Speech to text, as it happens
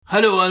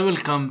Hello and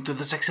welcome to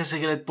the Success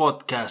Secret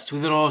podcast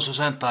with your host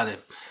Hussein Talib.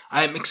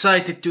 I am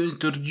excited to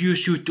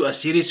introduce you to a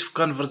series of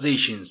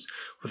conversations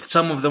with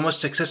some of the most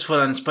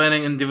successful and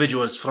inspiring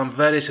individuals from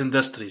various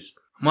industries.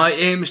 My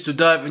aim is to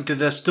dive into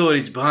the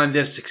stories behind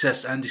their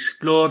success and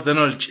explore the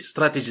knowledge,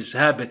 strategies,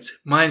 habits,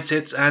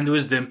 mindsets, and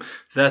wisdom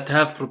that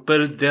have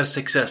propelled their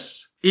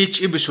success.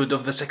 Each episode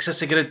of the Success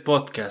Secret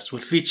podcast will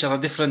feature a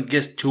different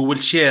guest who will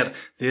share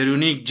their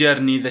unique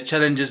journey, the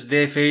challenges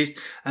they faced,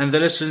 and the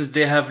lessons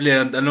they have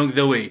learned along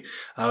the way.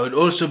 I will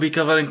also be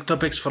covering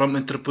topics from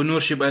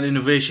entrepreneurship and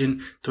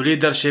innovation to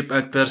leadership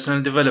and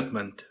personal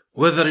development.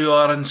 Whether you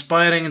are an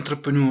inspiring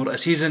entrepreneur, a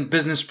seasoned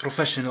business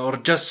professional, or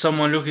just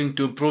someone looking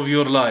to improve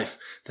your life,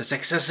 the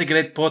Success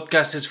Secret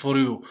podcast is for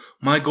you.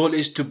 My goal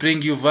is to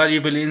bring you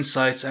valuable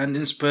insights and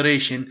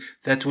inspiration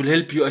that will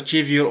help you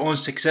achieve your own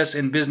success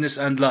in business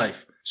and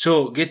life.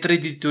 So get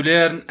ready to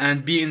learn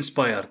and be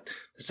inspired.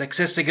 The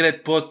Success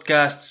Secret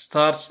podcast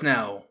starts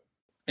now.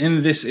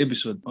 In this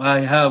episode, I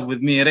have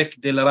with me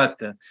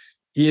DellaRatta.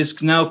 He is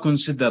now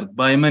considered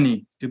by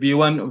many to be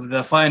one of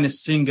the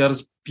finest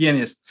singers,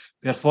 pianists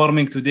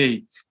performing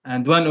today,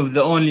 and one of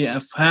the only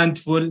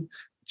handful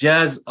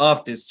jazz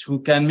artists who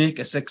can make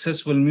a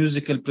successful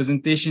musical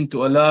presentation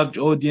to a large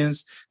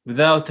audience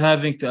without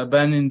having to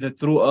abandon the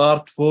true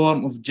art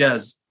form of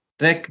jazz.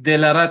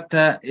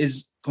 DellaRatta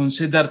is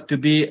considered to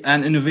be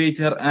an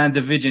innovator and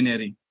a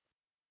visionary.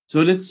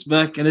 So let's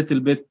back a little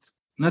bit,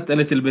 not a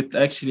little bit,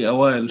 actually a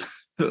while.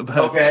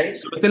 Okay.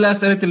 So tell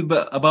us a little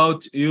bit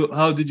about you.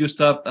 How did you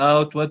start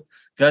out? What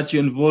got you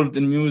involved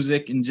in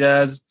music, in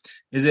jazz?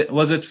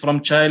 Was it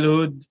from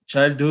childhood?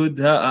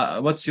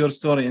 What's your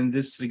story in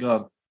this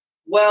regard?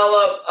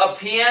 Well, a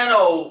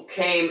piano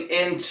came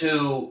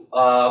into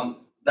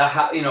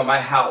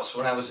my house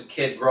when I was a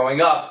kid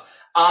growing up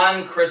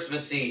on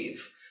Christmas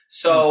Eve.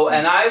 So,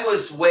 and I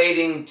was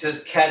waiting to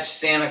catch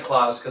Santa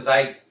Claus because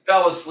I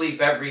fell asleep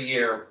every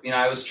year.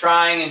 I was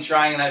trying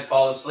and I'd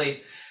fall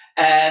asleep.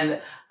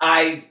 And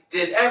I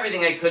did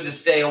everything I could to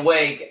stay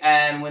awake.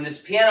 And when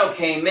this piano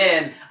came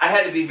in, I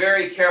had to be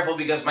very careful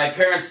because my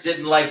parents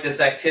didn't like this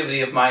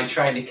activity of mine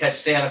trying to catch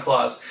Santa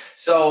Claus.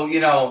 So,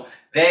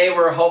 they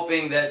were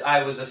hoping that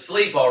I was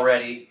asleep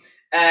already.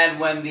 And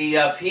when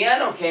the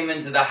piano came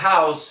into the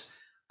house,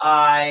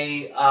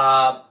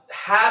 I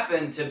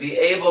happened to be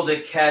able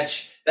to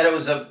catch that it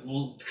was a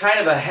kind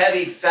of a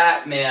heavy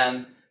fat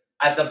man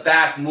at the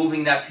back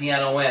moving that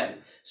piano in.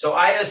 So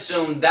I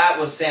assumed that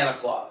was Santa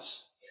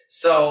Claus.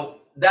 So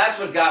that's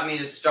what got me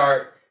to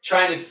start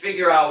trying to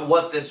figure out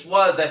what this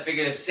was. I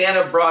figured if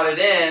Santa brought it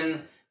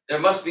in, there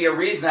must be a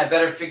reason. I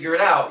better figure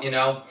it out,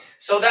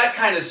 So that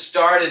kind of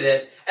started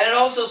it. And it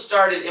also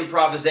started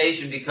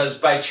improvisation because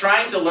by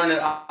trying to learn it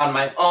on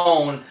my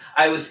own,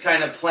 I was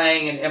kind of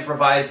playing and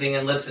improvising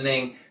and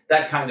listening,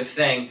 that kind of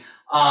thing.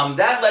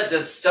 That led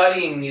to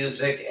studying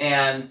music,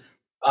 and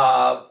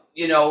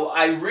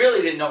I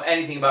really didn't know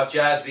anything about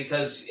jazz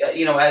because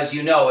as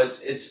you know,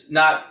 it's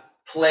not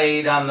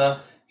played on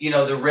the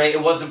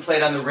it wasn't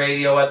played on the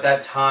radio at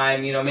that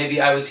time. Maybe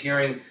I was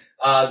hearing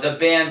the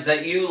bands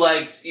that you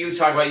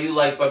talk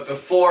about, but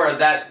before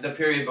that, the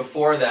period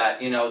before that,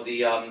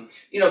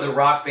 the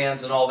rock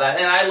bands and all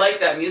that, and I liked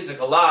that music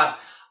a lot.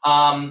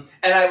 And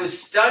I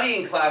was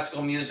studying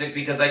classical music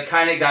because I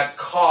kind of got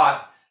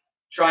caught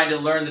trying to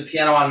learn the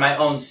piano on my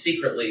own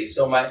secretly.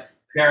 So my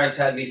parents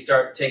had me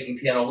start taking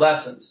piano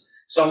lessons.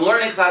 So I'm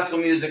learning classical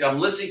music. I'm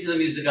listening to the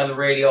music on the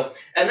radio.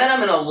 And then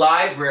I'm in a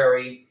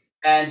library.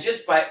 And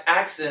just by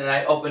accident,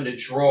 I opened a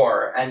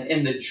drawer. And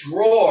in the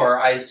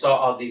drawer, I saw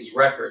all these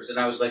records. And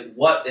I was like,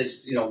 what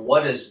is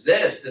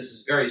this? This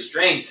is very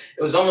strange.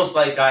 It was almost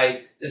like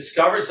I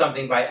discovered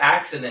something by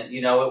accident.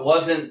 It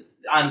wasn't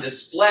on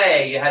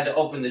display. You had to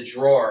open the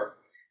drawer.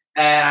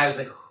 And I was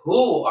like,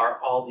 who are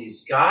all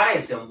these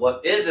guys and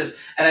what is this?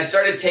 And I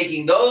started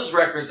taking those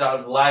records out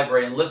of the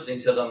library and listening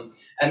to them.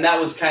 And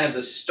that was kind of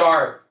the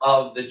start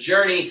of the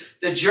journey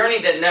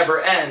that never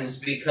ends,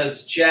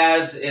 because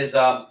jazz is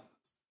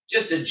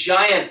just a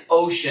giant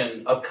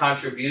ocean of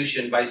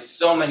contribution by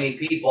so many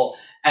people.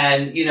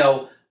 And,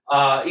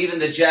 even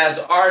the jazz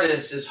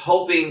artist is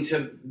hoping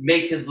to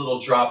make his little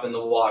drop in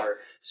the water.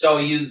 So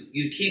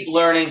you keep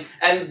learning,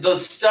 and the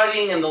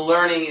studying and the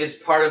learning is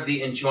part of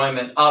the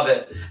enjoyment of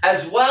it,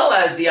 as well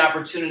as the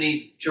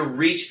opportunity to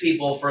reach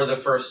people for the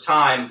first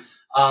time.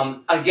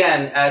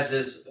 Again, as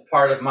is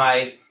part of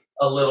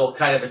a little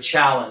kind of a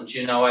challenge.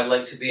 I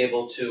like to be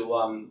able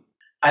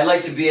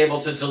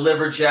to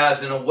deliver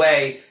jazz in a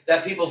way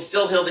that people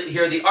still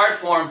hear the art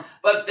form,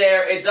 but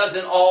it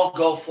doesn't all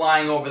go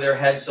flying over their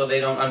heads so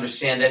they don't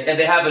understand it, and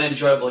they have an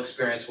enjoyable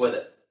experience with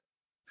it.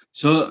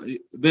 So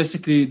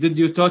basically, did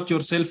you taught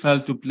yourself how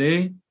to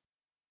play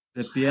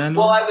the piano?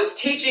 Well, I was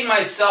teaching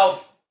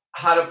myself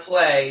how to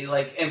play,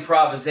 like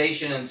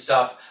improvisation and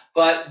stuff,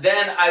 but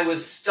then I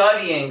was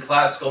studying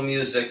classical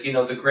music,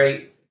 the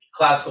great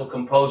classical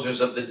composers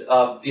of the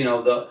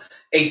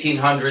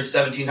 1800s,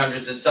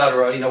 1700s,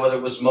 etc., whether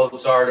it was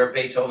Mozart or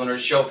Beethoven or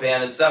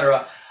Chopin,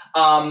 etc.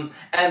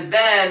 And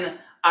then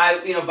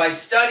by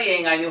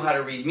studying, I knew how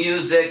to read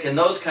music and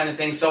those kind of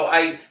things. So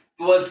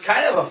was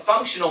kind of a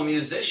functional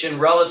musician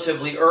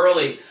relatively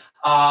early.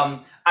 I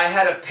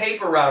had a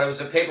paper route. I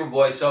was a paper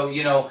boy. So,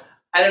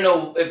 I don't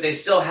know if they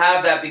still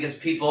have that because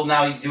people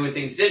now do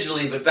things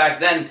digitally. But back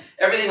then,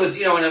 everything was,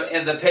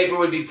 and the paper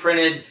would be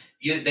printed.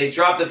 They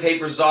drop the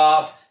papers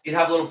off. You'd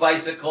have a little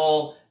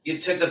bicycle. You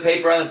took the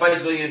paper on the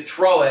bicycle. You'd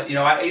throw it.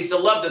 I used to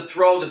love to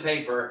throw the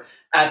paper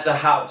at the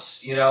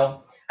house.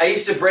 I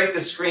used to break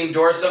the screen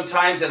door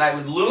sometimes, and I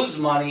would lose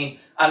money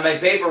on my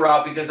paper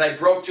route because I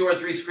broke 2 or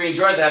 3 screen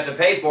doors. I have to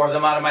pay for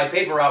them out of my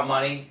paper route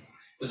money.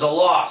 It was a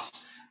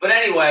loss. But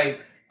anyway,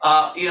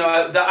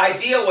 the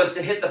idea was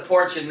to hit the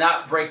porch and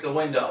not break the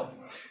window.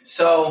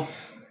 So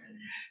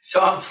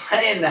I'm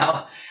playing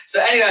now.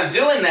 So anyway, I'm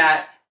doing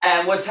that.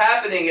 And what's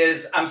happening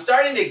is I'm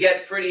starting to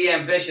get pretty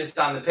ambitious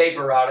on the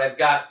paper route. I've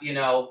got,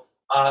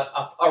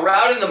 a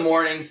route in the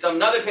morning.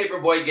 Another paper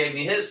boy gave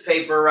me his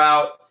paper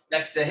route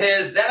next to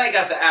his. Then I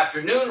got the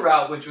afternoon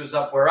route, which was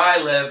up where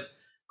I lived.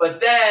 But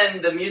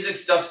then the music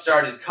stuff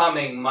started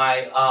coming.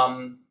 My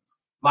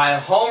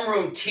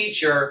homeroom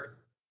teacher,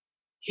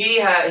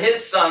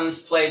 his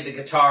sons played the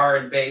guitar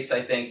and bass,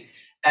 I think,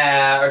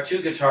 or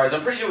 2 guitars.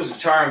 I'm pretty sure it was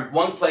guitar, and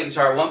one played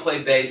guitar, one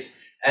played bass.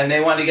 And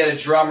they wanted to get a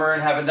drummer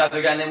and have another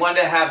guy. And they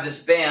wanted to have this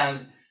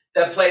band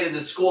that played in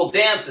the school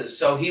dances.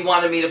 So he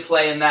wanted me to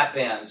play in that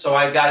band. So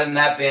I got in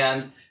that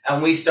band,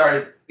 and we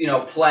started,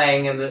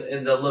 playing in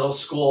the little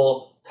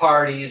school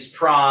parties,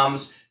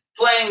 proms,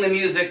 playing the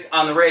music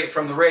on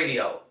from the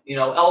radio.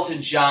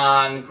 Elton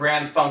John,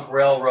 Grand Funk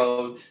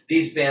Railroad,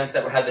 these bands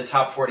that had the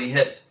top 40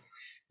 hits.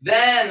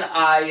 Then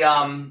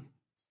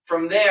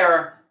from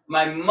there,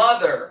 my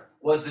mother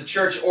was the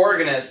church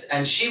organist,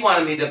 and she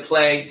wanted me to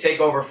take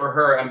over for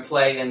her and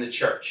play in the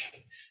church.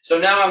 So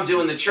now I'm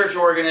doing the church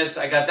organist.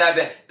 I got that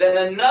bit. Then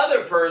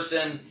another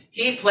person,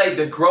 he played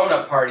the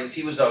grown-up parties.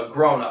 He was a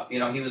grown-up.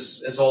 He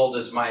was as old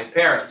as my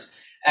parents.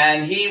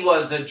 And he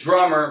was a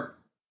drummer,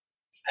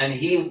 and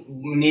he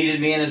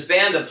needed me in his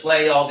band to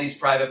play all these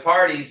private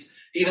parties,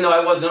 even though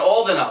I wasn't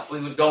old enough. We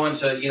would go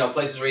into,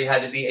 places where you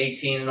had to be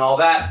 18 and all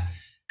that.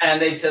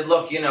 And they said,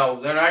 look, they're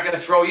not going to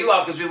throw you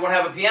out because we won't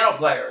have a piano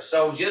player.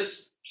 So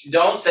just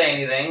don't say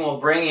anything. We'll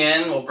bring you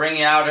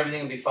out.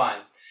 Everything will be fine.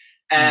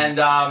 And,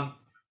 so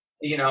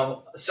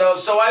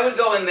I would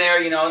go in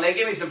there, and they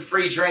gave me some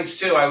free drinks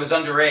too. I was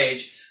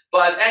underage.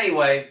 But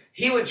anyway,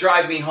 he would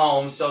drive me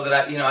home so that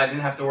I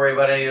didn't have to worry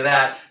about any of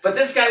that. But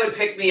this guy would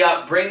pick me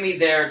up, bring me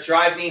there,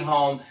 drive me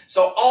home.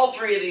 So all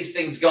 3 of these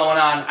things going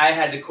on, I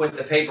had to quit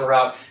the paper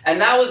route.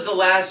 And that was the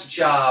last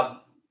job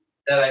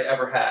that I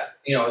ever had,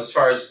 as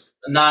far as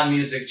a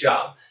non-music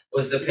job,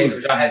 was the paper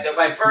job. I had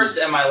my first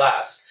and my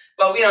last.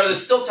 But,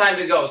 there's still time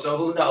to go, so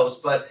who knows?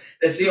 But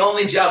it's the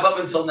only job up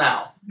until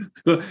now.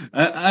 So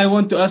I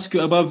want to ask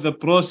you about the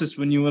process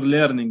when you were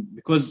learning,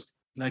 because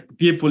like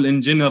people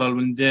in general,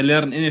 when they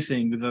learn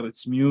anything, whether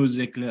it's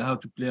music, how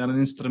to play an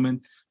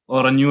instrument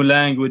or a new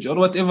language or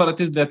whatever it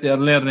is that they are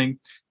learning,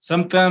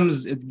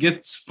 sometimes it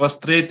gets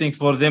frustrating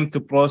for them to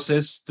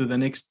process to the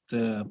next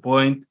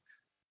point.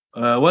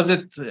 Was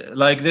it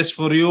like this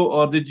for you,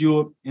 or did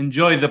you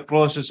enjoy the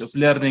process of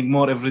learning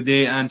more every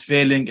day and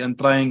failing and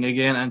trying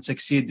again and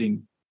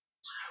succeeding?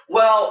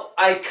 Well,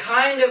 I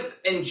kind of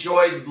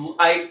enjoyed,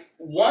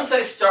 once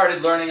I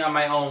started learning on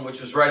my own, which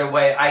was right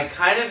away, I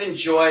kind of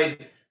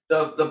enjoyed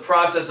the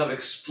process of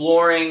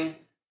exploring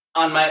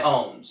on my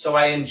own. So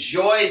I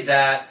enjoyed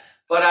that,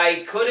 but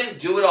I couldn't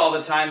do it all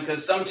the time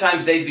because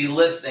sometimes they'd be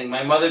listening.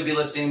 My mother would be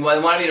listening. Well,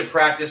 they wanted me to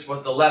practice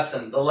with the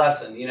lesson,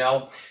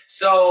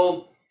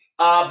 So,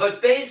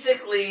 but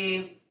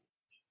basically,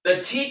 the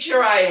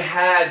teacher I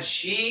had,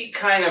 she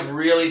kind of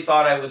really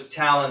thought I was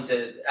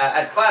talented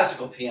at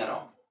classical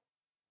piano.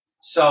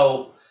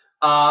 So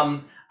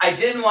I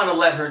didn't want to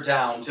let her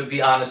down, to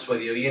be honest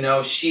with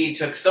you. She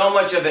took so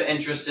much of an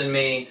interest in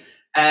me,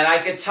 and I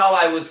could tell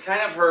I was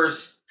kind of her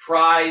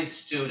prize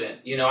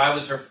student. I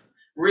was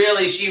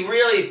she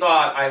really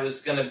thought I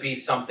was going to be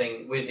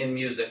something in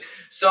music.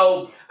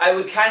 So I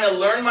would kind of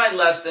learn my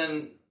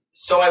lesson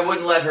so I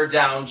wouldn't let her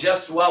down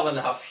just well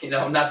enough,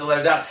 not to let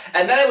her down.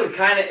 And then I would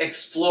kind of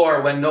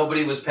explore when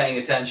nobody was paying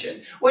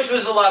attention, which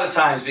was a lot of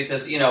times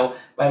because,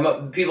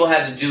 people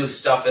had to do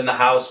stuff in the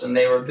house and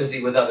they were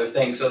busy with other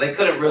things. So they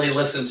couldn't really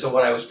listen to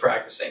what I was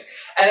practicing.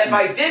 And if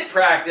I did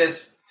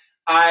practice,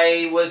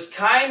 I was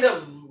kind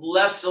of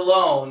left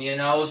alone,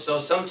 So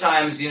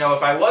sometimes,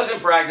 if I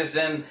wasn't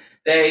practicing,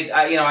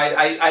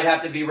 I'd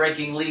have to be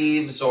raking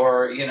leaves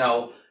or,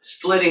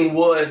 splitting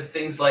wood,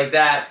 things like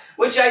that,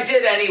 which I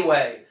did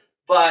anyway.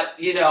 But,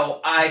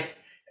 if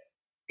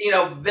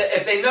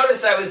they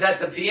noticed I was at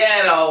the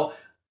piano,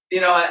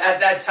 at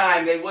that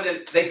time, they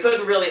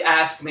couldn't really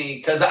ask me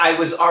because I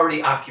was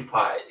already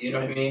occupied. You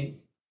know what I mean?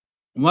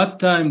 What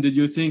time did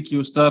you think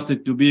you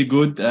started to be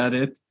good at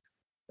it?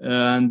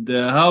 And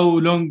how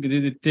long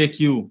did it take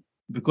you?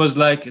 Because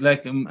like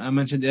I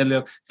mentioned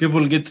earlier,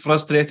 people get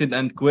frustrated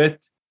and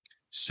quit.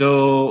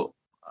 So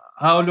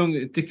how long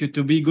it took you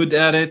to be good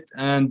at it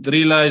and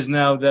realize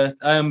now that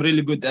I am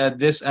really good at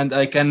this and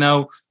I can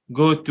now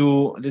go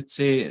to, let's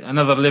say,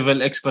 another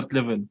level, expert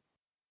level?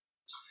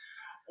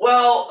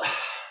 Well,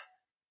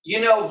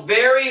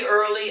 Very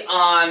early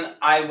on,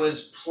 I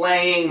was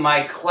playing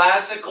my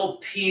classical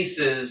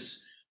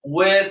pieces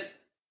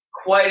with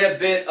quite a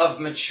bit of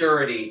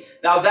maturity.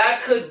 Now,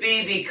 that could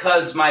be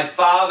because my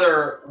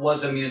father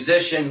was a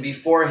musician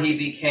before he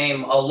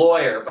became a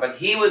lawyer, but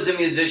he was a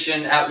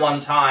musician at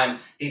one time.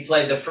 He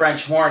played the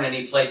French horn and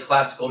he played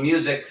classical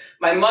music.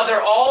 My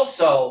mother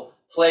also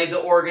played the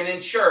organ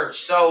in church.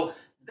 So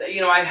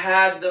I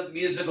had the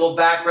musical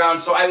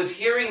background, so I was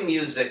hearing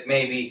music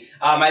maybe.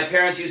 My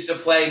parents used to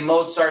play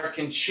Mozart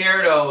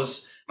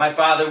concertos. My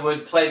father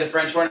would play the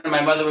French horn, and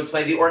my mother would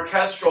play the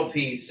orchestral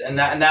piece. And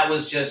that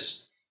was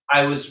just,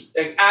 I was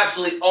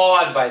absolutely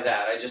awed by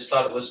that. I just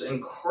thought it was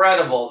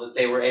incredible that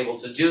they were able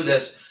to do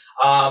this.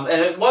 And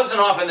it wasn't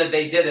often that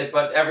they did it,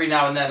 but every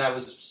now and then I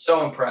was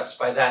so impressed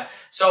by that.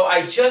 So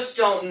I just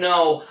don't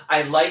know.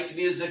 I liked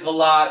music a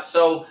lot.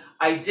 So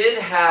I did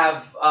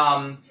have...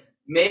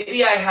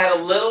 maybe I had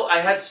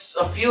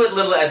a few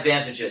little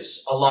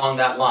advantages along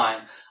that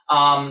line.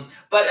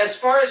 But as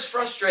far as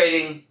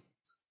frustrating,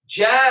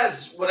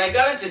 jazz, when I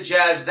got into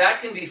jazz,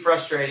 that can be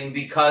frustrating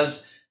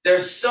because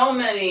there's so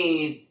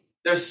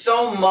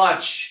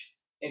much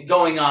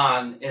going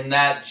on in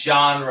that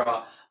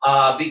genre,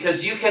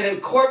 because you can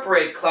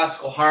incorporate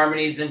classical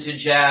harmonies into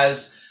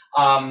jazz.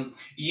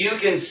 You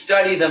can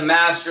study the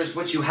masters,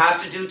 which you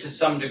have to do to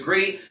some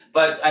degree.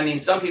 But I mean,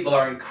 some people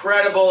are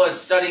incredible at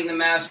studying the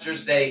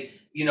masters. They,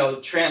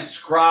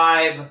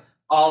 transcribe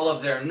all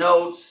of their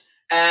notes,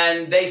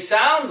 and they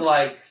sound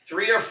like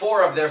 3 or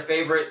 4 of their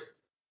favorite,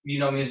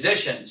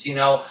 musicians.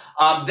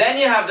 Then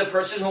you have the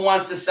person who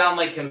wants to sound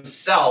like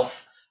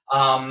himself,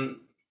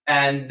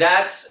 and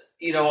that's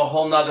a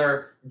whole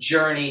nother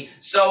journey.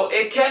 So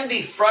it can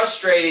be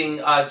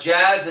frustrating.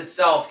 Jazz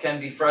itself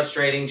can be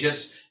frustrating.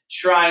 Just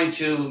trying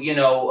to,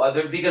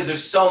 because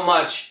there's so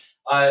much.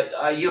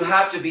 You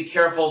have to be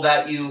careful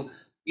that you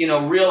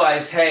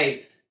realize,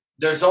 hey,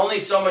 there's only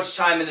so much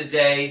time in a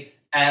day,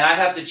 and I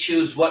have to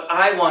choose what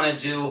I want to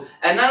do.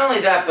 And not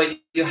only that, but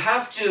you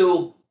have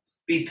to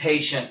be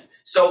patient.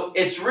 So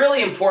it's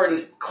really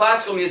important,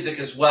 classical music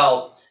as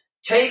well.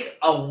 Take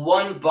a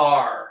 1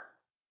 bar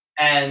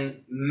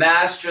and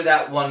master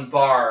that 1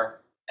 bar,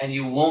 and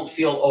you won't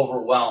feel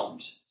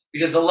overwhelmed.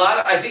 Because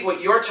I think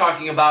what you're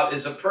talking about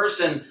is a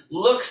person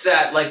looks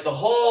at like the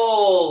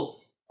whole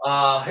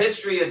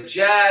history of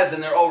jazz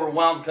and they're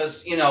overwhelmed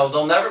because,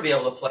 they'll never be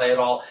able to play it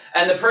all.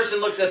 And the person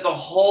looks at the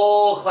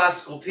whole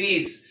classical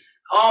piece.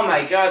 Oh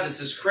my God, this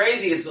is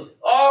crazy. And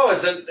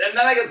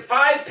then I get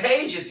 5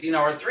 pages,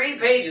 or 3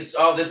 pages.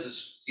 Oh, this is,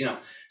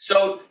 So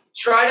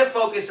try to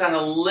focus on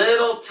a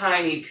little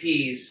tiny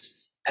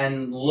piece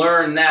and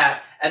learn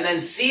that. And then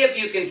see if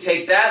you can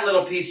take that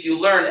little piece you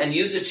learn and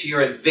use it to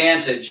your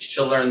advantage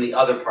to learn the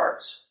other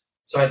parts.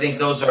 So I think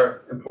those are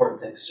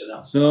important things to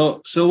know.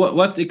 So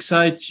what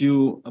excites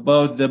you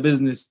about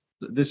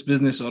this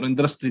business or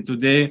industry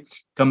today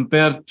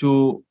compared to,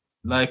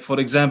 like, for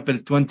example,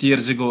 20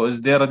 years ago?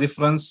 Is there a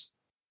difference?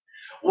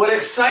 What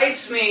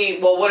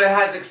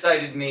has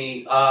excited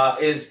me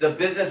is the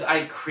business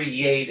I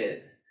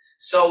created.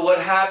 So what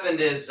happened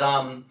is,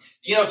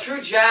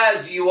 through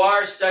jazz, you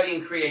are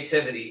studying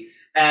creativity.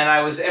 And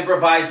I was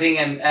improvising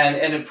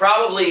and it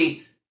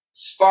probably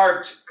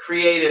sparked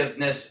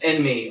creativeness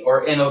in me,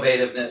 or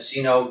innovativeness,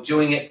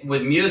 doing it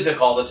with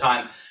music all the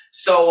time.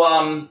 So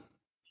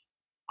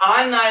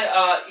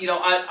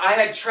I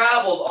had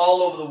traveled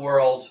all over the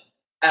world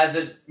as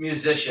a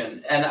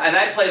musician, and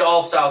I played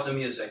all styles of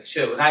music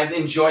too, and I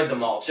enjoyed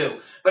them all too.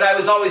 But I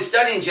was always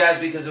studying jazz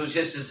because it was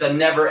just a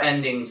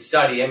never-ending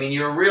study. I mean,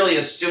 you're really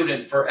a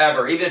student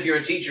forever. Even if you're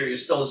a teacher, you're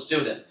still a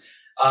student.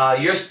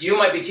 You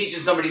might be teaching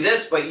somebody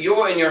this, but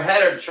you're in your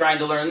head are trying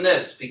to learn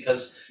this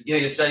because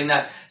you're studying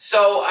that.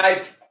 So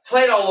I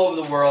played all over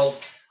the world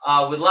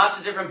with lots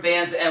of different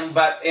bands and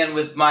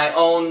with my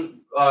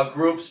own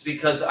groups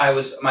because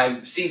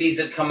my CDs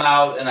had come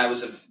out and I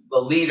was a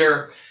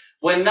leader.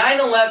 When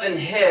 9/11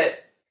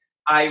 hit,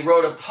 I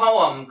wrote a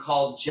poem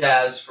called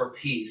 "Jazz for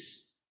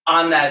Peace"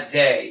 on that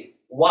day,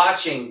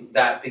 watching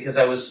that because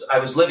I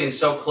was living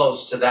so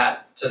close to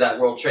that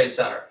World Trade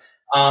Center,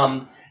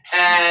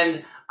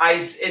 and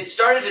it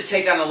started to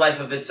take on a life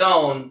of its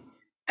own,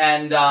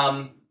 and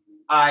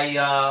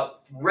I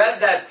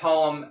read that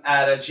poem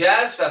at a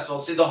jazz festival.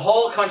 See, the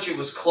whole country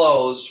was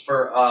closed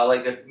for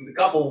like a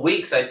couple of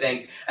weeks, I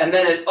think, and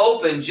then it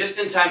opened just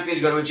in time for me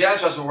to go to a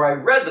jazz festival where I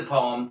read the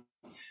poem.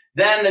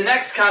 Then the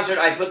next concert,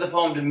 I put the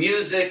poem to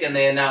music, and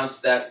they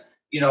announced that,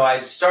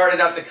 I'd started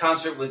out the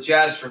concert with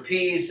Jazz for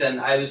Peace, and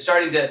I was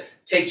starting to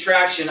take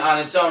traction on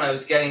its own.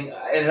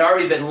 It had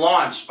already been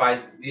launched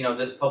by,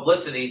 this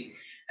publicity.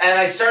 And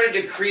I started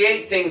to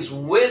create things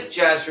with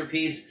Jazz for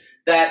Peace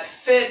that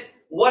fit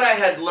what I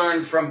had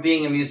learned from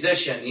being a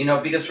musician,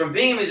 because from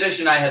being a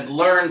musician, I had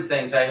learned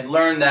things. I had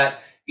learned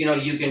that,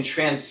 you can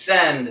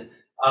transcend,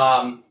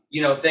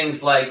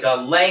 things like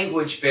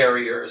language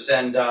barriers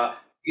and,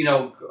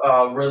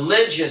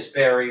 religious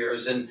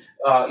barriers and,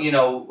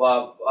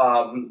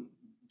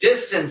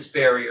 distance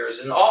barriers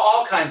and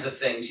all kinds of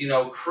things,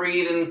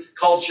 creed and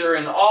culture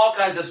and all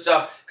kinds of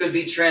stuff could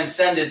be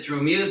transcended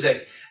through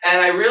music.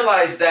 And I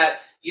realized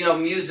that,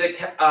 music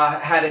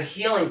had a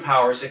healing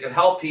power, so it could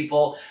help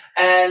people.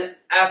 And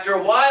after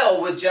a while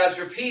with Jazz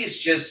for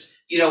Peace, just,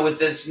 with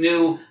this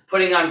new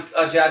putting on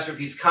Jazz for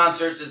Peace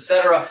concerts,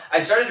 etc., I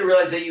started to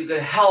realize that you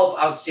could help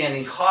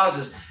outstanding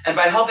causes. And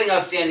by helping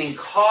outstanding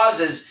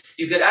causes,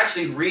 you could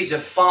actually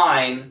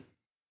redefine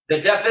the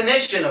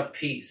definition of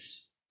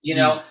peace,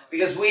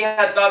 because we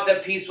had thought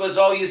that peace was,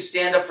 you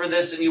stand up for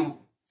this and you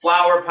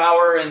flower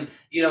power and,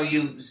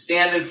 you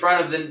stand in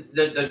front of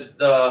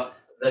the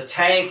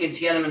tank in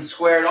Tiananmen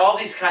Square and all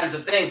these kinds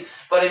of things.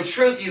 But in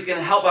truth, you can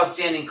help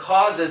outstanding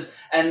causes,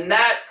 and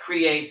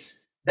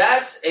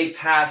that's a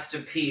path to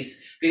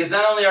peace, because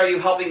not only are you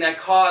helping that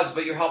cause,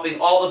 but you're helping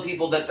all the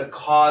people that the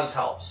cause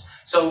helps.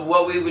 So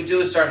what we would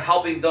do is start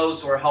helping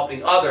those who are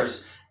helping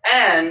others.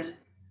 And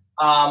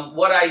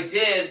what I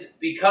did,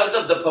 because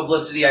of the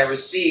publicity I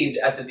received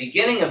at the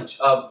beginning of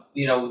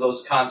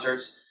those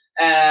concerts,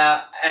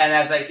 and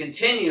as I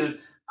continued,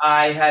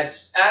 I had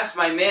asked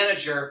my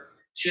manager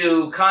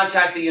to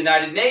contact the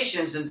United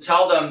Nations and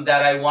tell them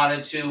that I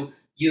wanted to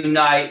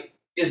unite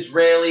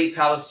Israeli,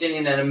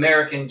 Palestinian, and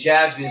American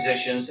jazz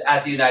musicians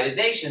at the United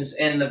Nations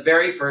in the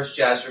very first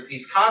Jazz for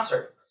Peace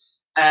concert.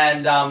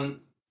 And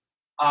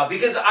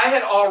because I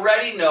had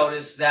already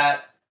noticed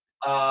that,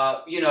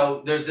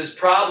 there's this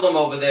problem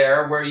over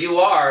there where you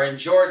are in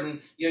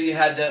Jordan. You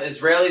had the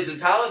Israelis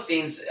and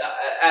Palestinians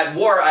at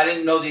war. I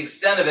didn't know the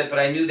extent of it, but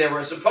I knew they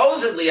were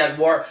supposedly at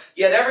war.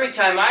 Yet every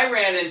time I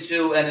ran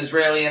into an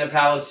Israeli and a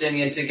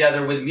Palestinian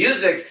together with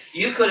music,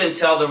 you couldn't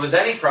tell there was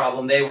any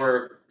problem. They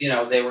were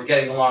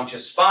getting along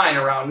just fine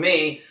around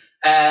me.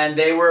 And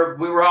we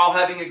were all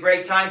having a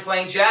great time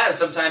playing jazz,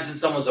 sometimes in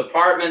someone's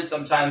apartment,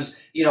 sometimes,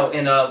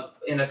 in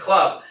a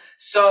club.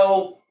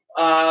 So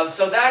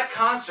that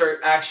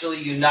concert actually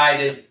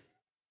united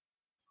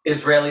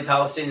Israeli,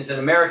 Palestinians, and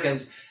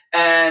Americans,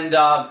 and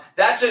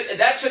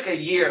that took a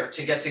year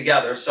to get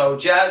together. So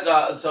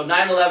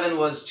 9/11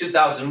 was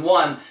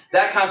 2001.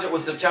 That concert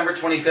was September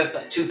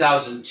 25th,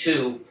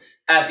 2002,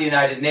 at the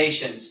United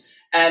Nations,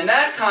 and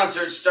that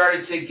concert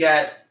started to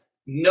get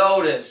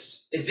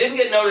noticed. It didn't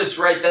get noticed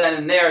right then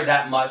and there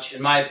that much,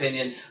 in my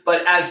opinion,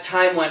 but as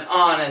time went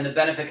on and the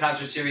benefit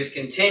concert series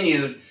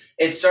continued,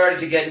 it started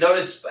to get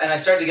noticed, and I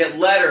started to get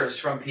letters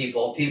from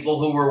people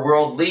who were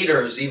world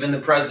leaders. Even the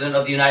president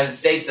of the United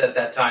States at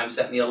that time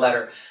sent me a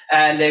letter,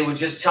 and they would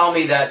just tell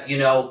me that,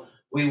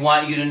 we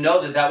want you to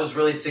know that was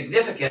really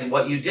significant,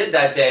 what you did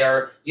that day,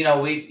 or,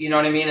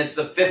 what I mean? It's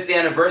the 5th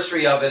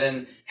anniversary of it,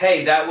 and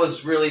hey, that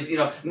was really,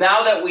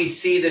 now that we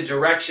see the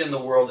direction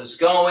the world is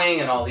going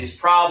and all these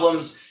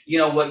problems,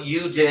 what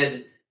you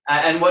did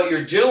and what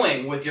you're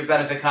doing with your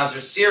benefit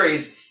concert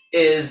series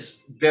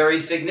is very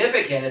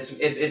significant.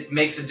 It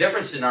makes a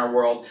difference in our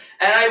world.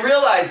 And I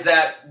realize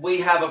that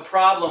we have a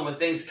problem with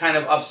things kind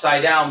of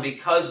upside down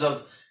because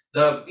of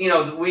the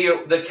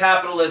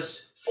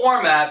capitalist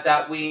format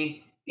that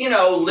we,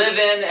 live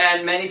in,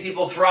 and many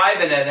people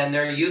thrive in it, and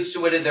they're used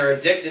to it and they're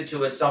addicted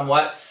to it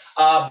somewhat.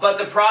 But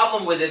the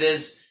problem with it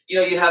is,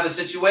 you have a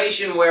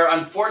situation where,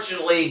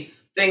 unfortunately,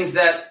 things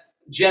that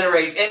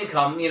generate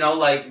income,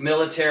 like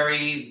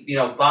military,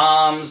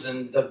 bombs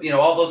and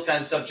all those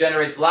kinds of stuff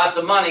generates lots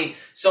of money.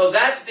 So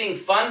that's being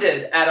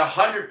funded at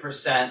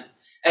 100%,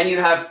 and you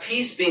have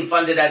peace being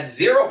funded at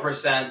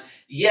 0%.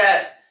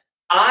 Yet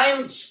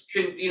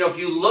if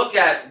you look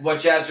at what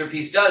Jazz for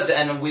Peace does,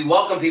 and we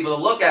welcome people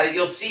to look at it,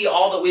 you'll see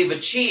all that we've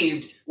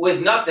achieved with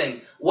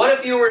nothing. What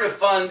if you were to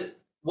fund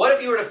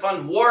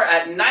war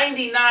at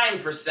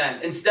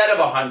 99% instead of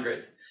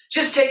 100?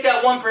 Just take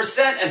that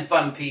 1% and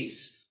fund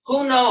peace.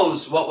 Who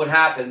knows what would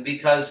happen?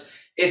 Because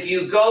if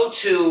you go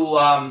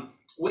to,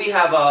 we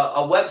have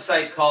a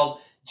website called,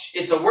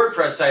 it's a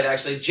WordPress site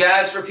actually,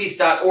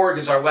 jazzforpeace.org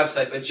is our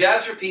website, but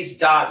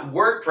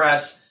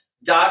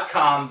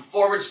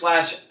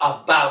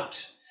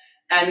jazzforpeace.wordpress.com/about.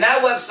 And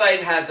that website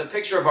has a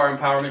picture of our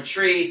empowerment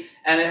tree,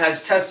 and it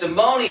has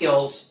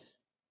testimonials.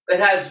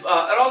 It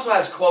also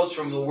has quotes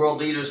from the world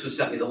leaders who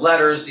sent me the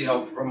letters,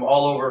 from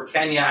all over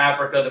Kenya,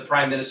 Africa, the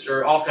prime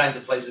minister, all kinds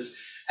of places.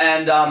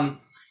 And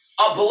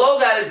below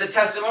that is the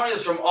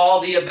testimonials from all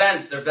the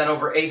events. There have been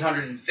over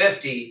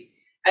 850.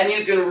 And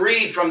you can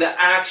read from the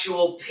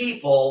actual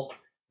people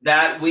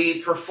that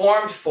we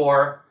performed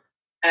for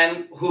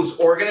and whose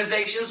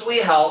organizations we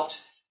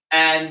helped,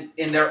 and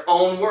in their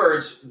own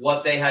words,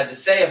 what they had to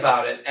say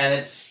about it. And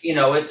it's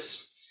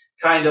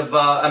kind of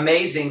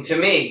amazing to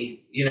me.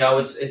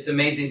 It's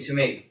amazing to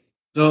me.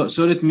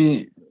 So let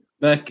me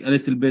back a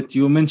little bit.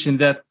 You mentioned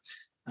that,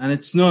 and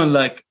it's known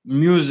like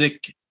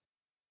music,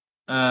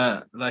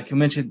 like you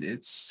mentioned,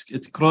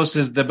 it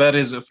crosses the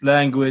barriers of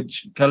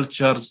language,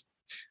 cultures,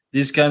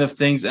 these kind of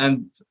things.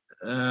 And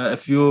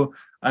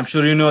I'm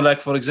sure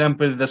like, for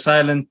example, the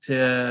silent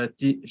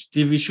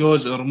TV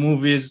shows or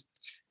movies,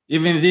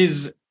 even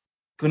these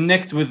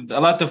connect with a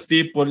lot of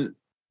people,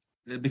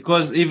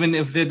 because even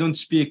if they don't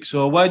speak.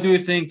 So why do you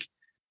think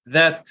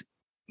that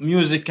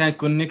music can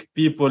connect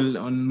people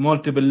on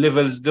multiple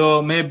levels,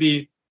 though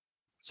maybe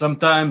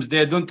sometimes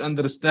they don't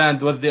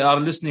understand what they are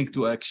listening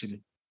to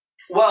actually.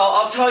 Well,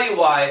 I'll tell you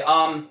why.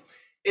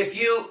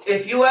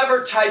 If you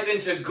ever type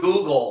into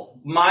Google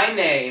my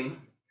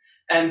name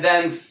and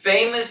then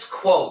famous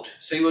quote,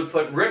 so you would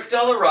put Rick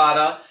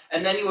DellaRatta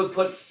and then you would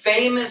put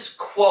famous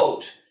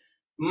quote.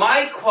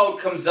 My quote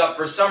comes up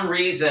for some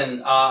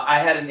reason. I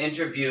had an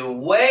interview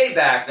way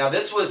back. Now,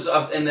 this was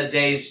in the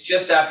days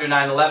just after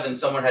 9/11.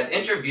 Someone had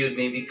interviewed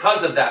me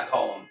because of that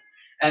poem.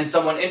 And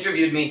someone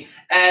interviewed me.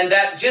 And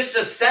that just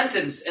a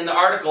sentence in the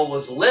article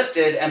was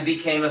lifted and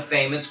became a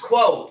famous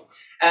quote.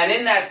 And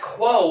in that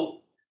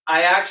quote,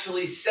 I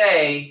actually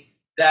say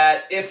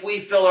that if we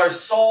fill our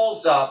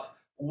souls up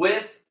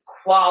with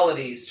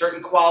qualities,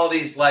 certain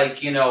qualities like,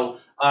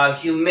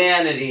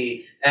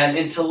 humanity and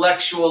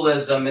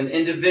intellectualism and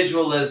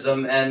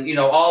individualism and,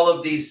 all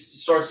of these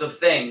sorts of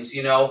things,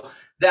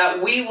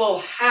 that we will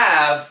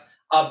have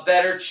a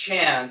better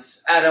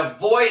chance at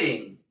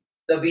avoiding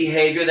the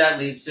behavior that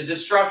leads to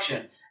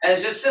destruction. And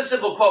it's just a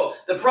simple quote.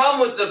 The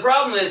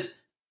problem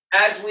is,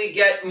 as we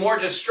get more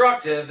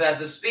destructive as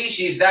a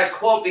species, that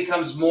quote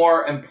becomes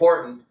more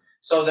important.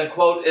 So the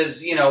quote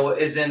is,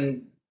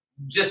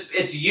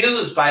 it's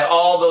used by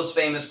all those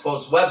famous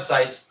quotes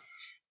websites.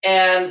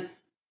 And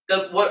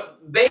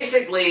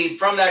basically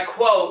from that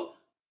quote,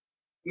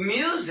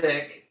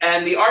 music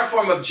and the art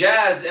form of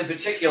jazz in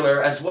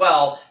particular as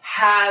well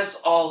has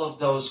all of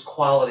those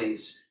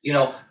qualities.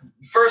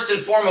 First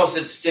and foremost,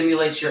 it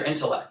stimulates your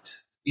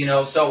intellect.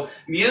 So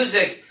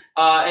music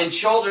and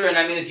children,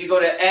 I mean, if you go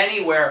to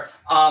anywhere,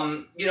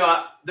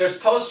 there's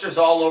posters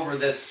all over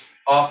this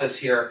office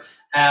here.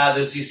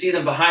 You see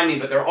them behind me,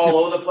 but they're all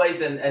over the place.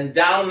 And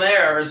down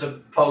there is a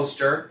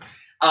poster,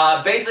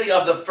 basically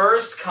of the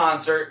first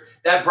concert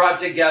that brought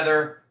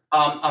together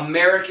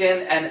American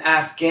and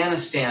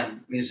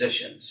Afghanistan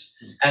musicians,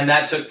 and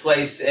that took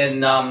place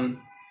in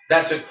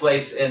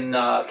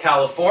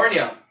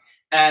California.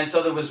 And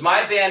so there was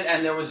my band,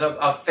 and there was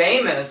a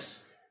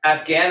famous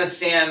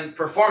Afghanistan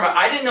performer.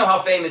 I didn't know how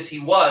famous he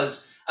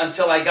was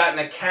until I got in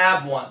a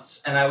cab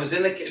once, and I was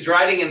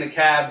driving in the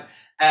cab,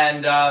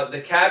 and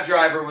the cab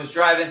driver was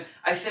driving.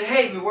 I said,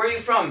 "Hey, where are you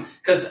from?"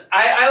 Because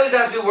I always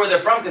ask people where they're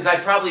from because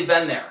I've probably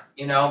been there.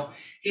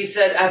 He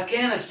said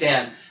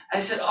Afghanistan. I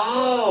said,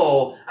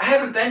 "Oh, I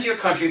haven't been to your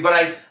country, but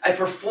I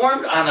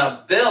performed on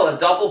a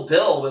double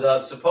bill with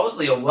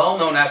supposedly a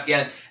well-known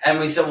Afghan." And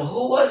we said, "Well,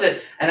 who was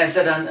it?" And I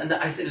said,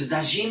 it was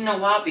Najim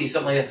Nawabi,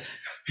 something like that.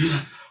 He was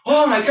like,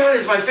 "Oh my God,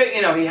 it's my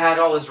favorite." He had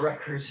all his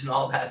records and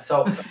all that.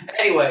 So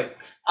anyway,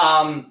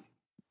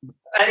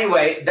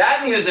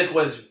 that music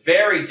was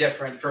very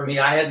different for me.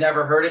 I had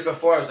never heard it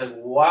before. I was like,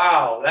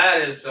 wow,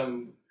 that is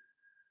some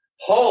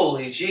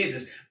holy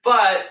Jesus.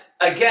 But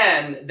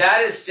again,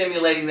 that is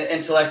stimulating the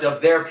intellect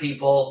of their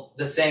people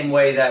the same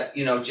way that,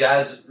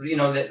 jazz,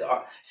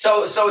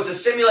 so it's a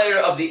stimulator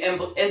of the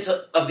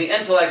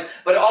intellect,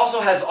 but it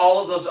also has all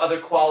of those other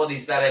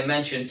qualities that I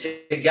mentioned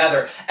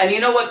together. And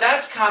you know what?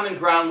 That's common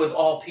ground with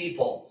all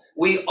people.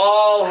 We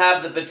all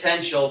have the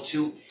potential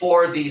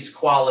for these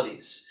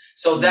qualities.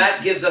 So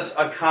that gives us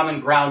a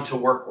common ground to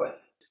work with.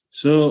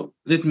 So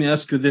let me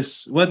ask you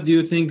this. What do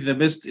you think the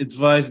best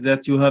advice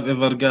that you have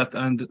ever got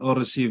or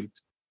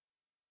received?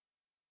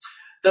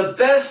 The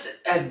best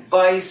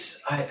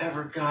advice I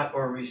ever got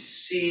or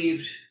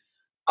received,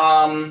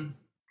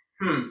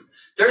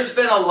 there's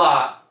been a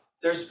lot.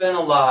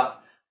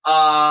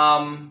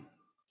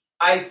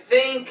 I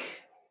think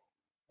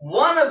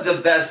one of the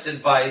best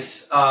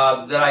advice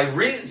that I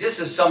read, this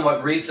is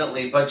somewhat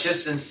recently, but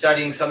just in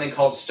studying something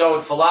called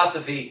Stoic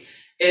philosophy,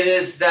 it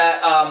is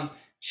that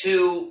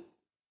to,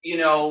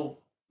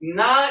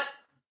 not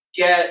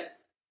get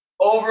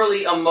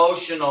overly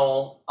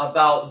emotional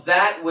about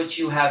that which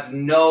you have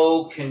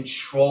no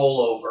control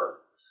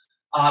over.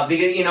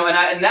 Because,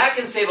 and that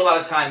can save a lot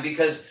of time,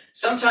 because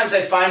sometimes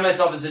I find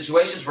myself in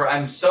situations where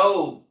I'm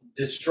so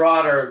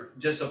distraught or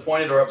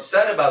disappointed or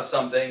upset about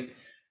something,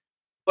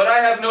 but I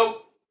have no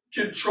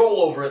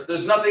control over it.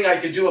 There's nothing I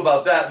could do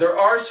about that. There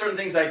are certain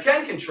things I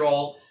can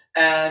control,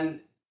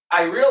 and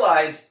I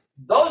realize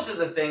those are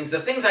the things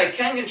I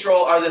can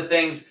control are the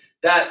things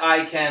that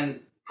I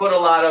can put a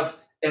lot of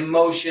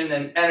emotion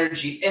and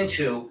energy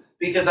into,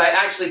 because I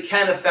actually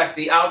can affect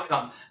the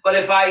outcome. But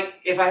if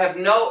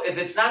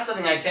it's not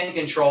something I can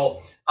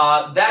control,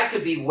 that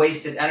could be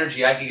wasted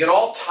energy. I could get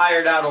all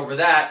tired out over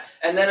that,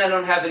 and then I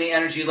don't have any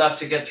energy left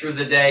to get through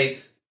the day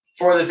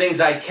for the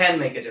things I can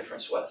make a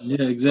difference with.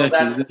 Yeah,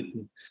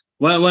 exactly.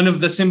 Well, one of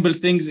the simple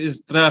things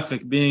is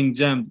traffic, being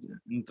jammed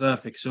in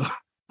traffic. So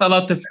a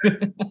lot of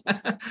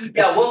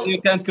you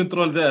can't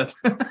control that.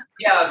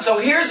 Yeah, so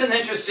here's an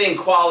interesting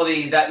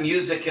quality that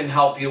music can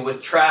help you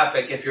with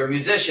traffic if you're a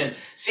musician.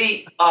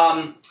 See,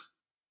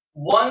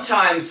 one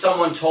time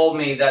someone told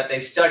me that they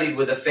studied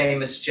with a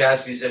famous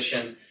jazz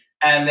musician,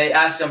 and they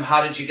asked him,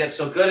 "How did you get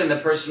so good?" And the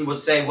person would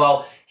say,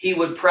 "Well, he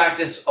would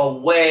practice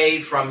away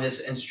from his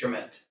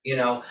instrument."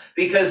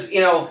 Because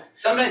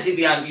sometimes he'd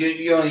be on,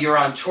 you're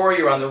on tour,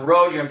 you're on the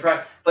road, you're in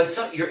practice,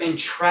 but you're in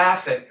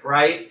traffic,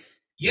 right?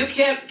 you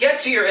can't get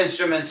to your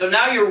instrument. So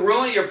now you're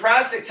ruining your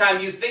practicing time.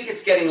 You think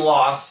it's getting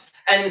lost.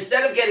 And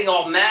instead of getting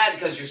all mad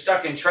because you're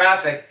stuck in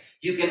traffic,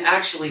 you can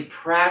actually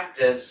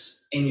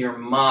practice in your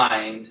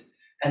mind.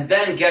 And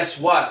then guess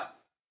what?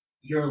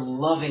 You're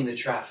loving the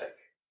traffic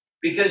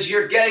because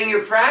you're getting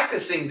your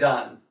practicing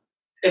done.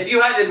 If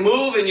you had to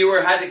move and you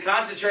had to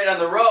concentrate on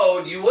the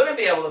road, you wouldn't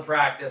be able to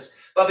practice.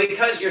 But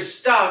because you're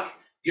stuck,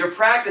 you're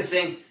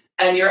practicing,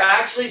 and you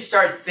actually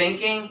start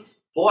thinking,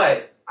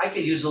 boy, I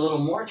could use a little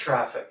more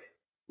traffic.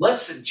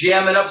 Let's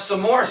jam it up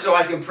some more so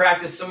I can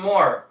practice some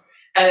more.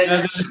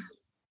 And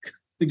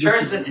it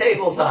turns the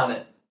tables on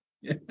it.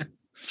 Yeah.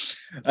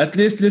 At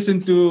least listen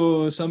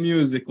to some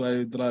music while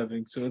you're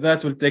driving. So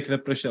that will take the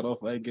pressure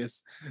off, I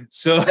guess.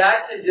 So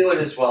that can do it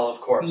as well,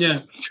 of course. Yeah,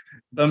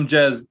 some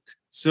jazz.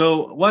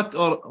 So what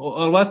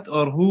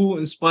or who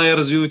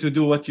inspires you to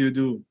do what you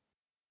do?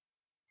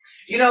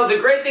 You know, the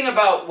great thing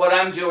about what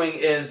I'm doing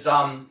is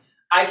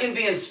I can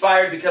be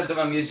inspired because I'm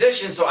a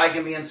musician, so I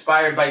can be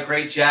inspired by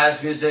great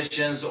jazz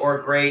musicians or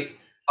great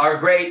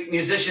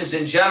musicians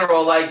in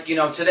general. Like, you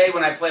know, today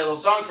when I play a little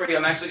song for you,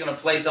 I'm actually going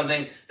to play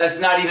something that's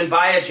not even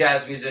by a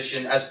jazz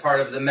musician as part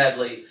of the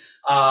medley.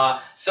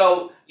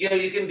 So, you know,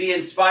 you can be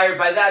inspired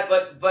by that,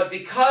 but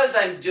because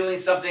I'm doing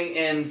something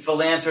in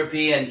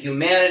philanthropy and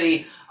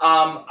humanity,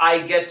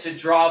 I get to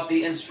draw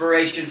the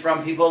inspiration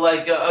from people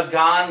like a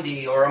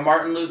Gandhi or a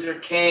Martin Luther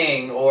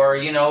King or,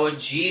 you know, a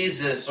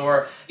Jesus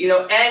or, you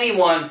know,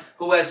 anyone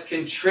who has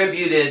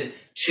contributed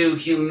to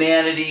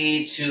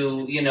humanity,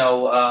 to, you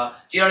know,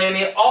 do you know what I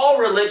mean? All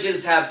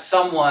religions have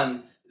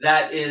someone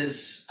that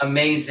is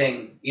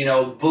amazing, you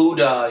know,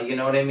 Buddha, you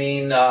know what I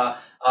mean?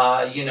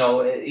 You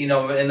know,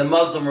 in the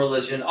Muslim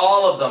religion,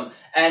 all of them.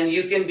 And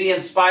you can be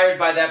inspired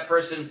by that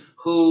person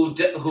who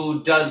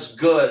does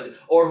good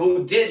or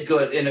who did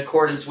good in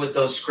accordance with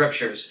those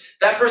scriptures.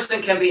 That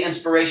person can be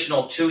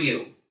inspirational to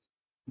you.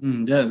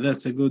 Yeah,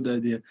 that's a good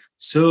idea.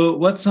 So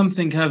what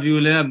something have you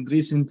learned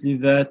recently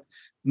that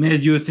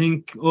made you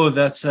think, oh,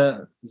 that's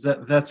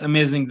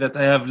amazing that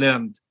I have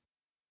learned?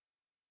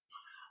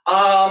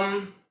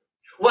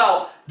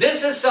 Well,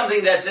 this is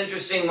something that's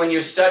interesting when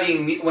you're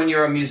studying, when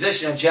you're a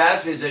musician, a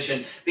jazz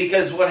musician,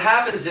 because what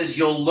happens is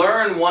you'll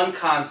learn one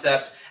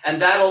concept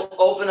and that'll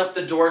open up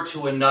the door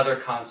to another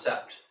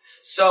concept.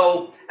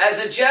 So as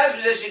a jazz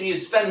musician, you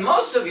spend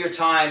most of your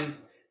time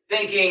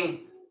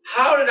thinking,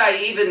 how did I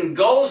even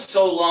go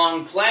so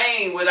long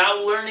playing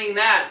without learning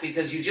that?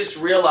 Because you just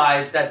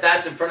realize that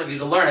that's in front of you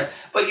to learn it.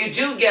 But you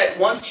do get,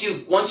 once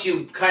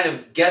you kind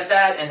of get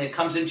that and it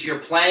comes into your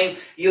playing,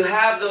 you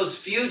have those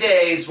few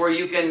days where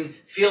you can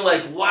feel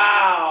like,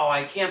 wow,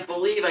 I can't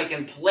believe I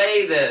can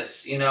play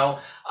this, you know?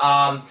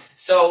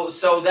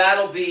 So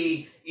that'll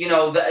be, you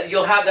know,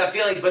 you'll have that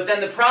feeling. But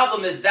then the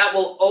problem is that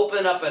will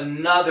open up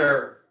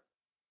another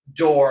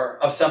door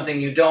of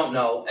something you don't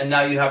know, and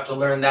now you have to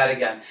learn that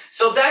again.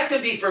 So that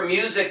could be for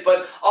music,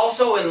 but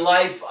also in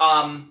life,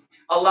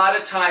 a lot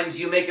of times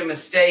you make a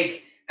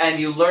mistake and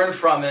you learn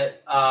from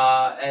it,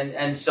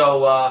 and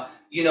so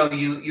you know,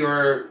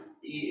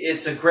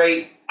 it's a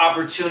great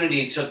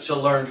opportunity to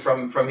learn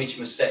from each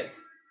mistake.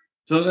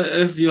 So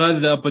if you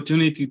had the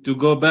opportunity to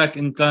go back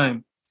in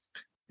time,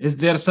 is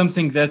there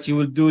something that you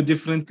will do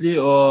differently,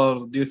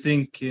 or do you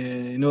think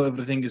you know,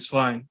 everything is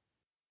fine?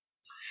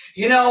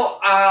 You know,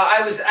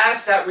 I was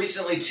asked that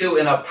recently too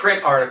in a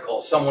print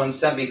article. Someone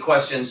sent me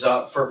questions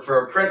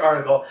for a print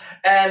article.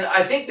 And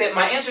I think that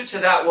my answer to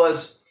that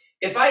was,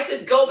 if I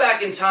could go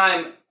back in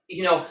time,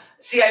 you know,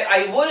 see,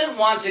 I wouldn't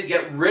want to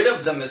get rid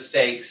of the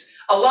mistakes.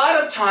 A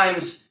lot of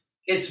times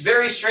it's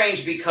very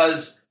strange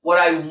because what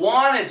I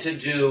wanted to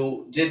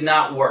do did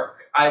not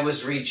work. I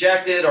was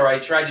rejected, or I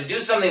tried to do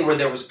something where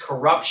there was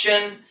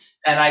corruption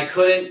and I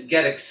couldn't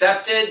get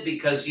accepted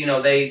because, you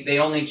know, they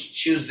only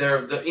choose you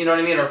know what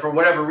I mean? Or for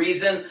whatever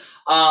reason.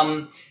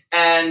 Or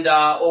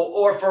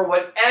for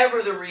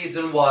whatever the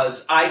reason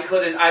was, I'm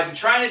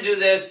trying to do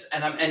this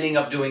and I'm ending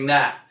up doing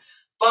that.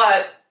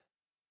 But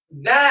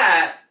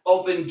that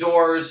opened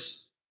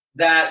doors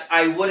that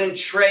I wouldn't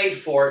trade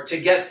for to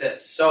get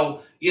this.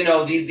 So, you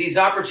know, these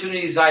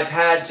opportunities I've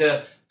had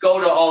to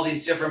go to all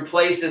these different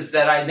places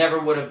that I never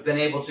would have been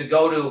able to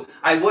go to,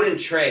 I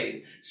wouldn't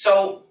trade.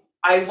 So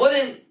I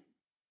wouldn't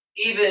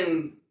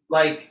even,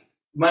 like,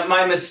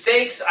 my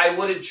mistakes I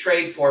wouldn't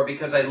trade for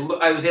because I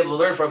was able to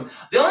learn from.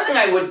 The only thing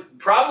I would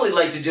probably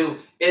like to do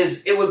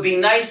is, it would be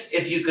nice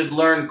if you could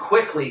learn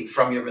quickly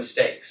from your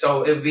mistakes.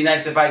 So it would be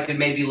nice if I could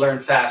maybe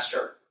learn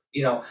faster,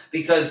 you know,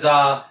 because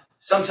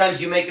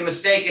sometimes you make a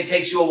mistake, it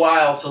takes you a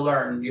while to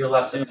learn your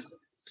lesson.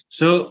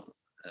 So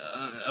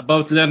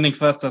about learning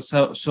faster,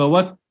 so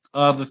what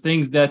are the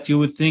things that you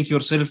would think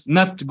yourself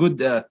not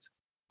good at?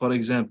 For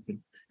example,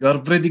 you are a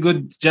pretty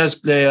good jazz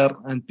player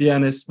and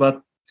pianist,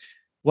 but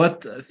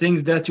what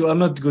things that you are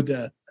not good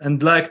at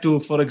and like to,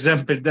 for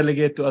example,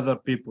 delegate to other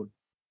people?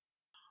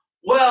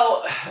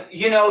 Well,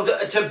 you know,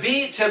 to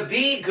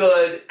be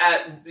good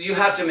at, you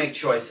have to make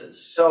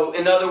choices. So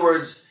in other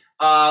words,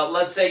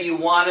 let's say you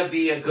want to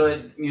be a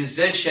good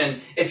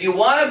musician. If you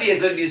want to be a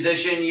good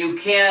musician, you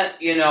can't,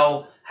 you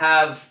know,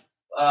 have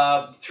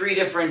three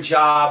different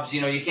jobs.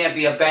 You can't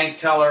be a bank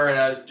teller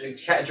and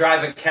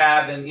drive a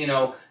cab and, you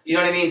know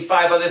what I mean?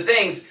 5 other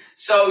things.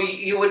 So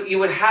you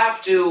would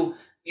have to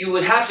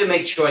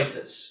make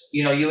choices.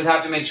 You would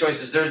have to make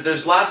choices.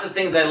 There's lots of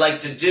things I like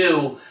to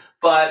do,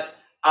 but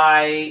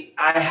I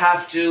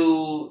have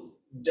to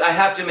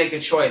make a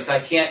choice. I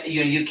can't,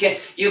 you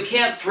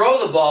can't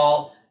throw the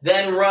ball,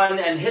 then run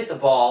and hit the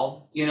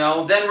ball,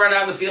 then run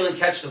out in the field and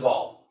catch the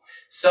ball.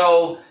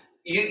 So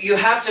you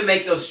have to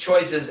make those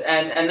choices,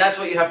 and that's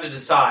what you have to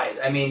decide.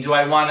 I mean, do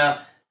I want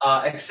to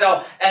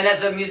excel? And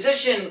as a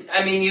musician,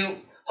 I mean, you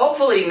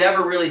hopefully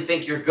never really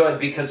think you're good,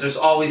 because there's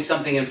always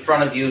something in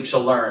front of you to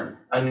learn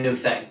a new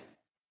thing.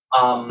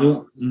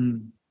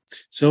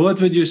 So what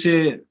would you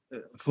say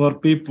for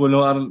people who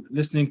are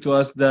listening to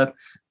us, that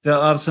there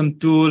are some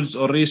tools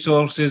or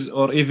resources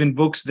or even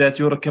books that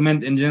you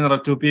recommend in general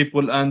to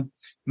people, and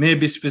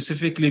maybe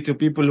specifically to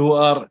people who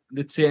are,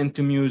 let's say,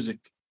 into music?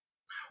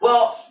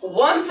 Well,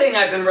 one thing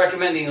I've been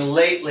recommending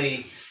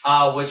lately,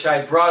 which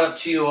I brought up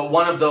to you,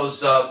 one of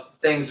those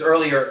things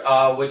earlier,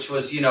 which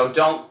was,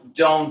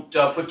 don't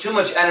put too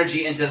much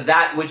energy into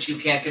that which you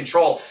can't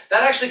control.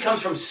 That actually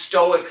comes from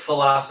Stoic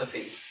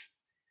philosophy.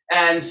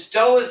 And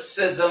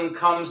Stoicism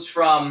comes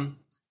from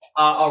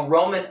a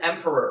Roman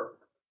emperor.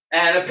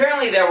 And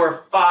apparently there were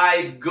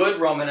 5 good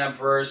Roman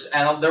emperors,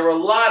 and there were a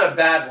lot of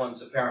bad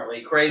ones,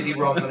 apparently, crazy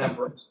Roman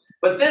emperors.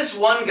 But this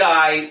one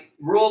guy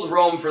ruled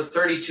Rome for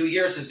 32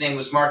 years. His name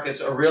was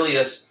Marcus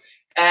Aurelius.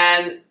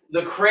 And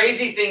the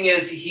crazy thing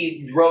is,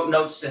 he wrote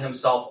notes to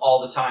himself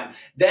all the time.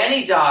 Then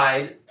he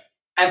died,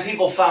 and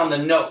people found the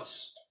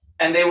notes.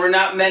 And they were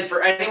not meant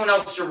for anyone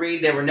else to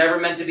read. They were never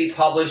meant to be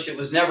published. It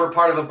was never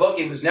part of a book.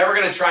 He was never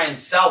going to try and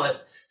sell it.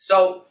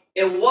 So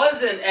it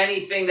wasn't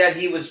anything that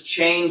he was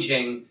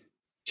changing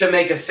to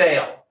make a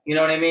sale. You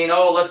know what I mean?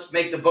 Oh, let's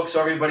make the book so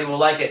everybody will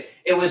like it.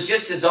 It was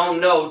just his own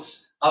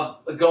notes of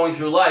going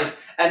through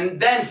life. And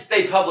then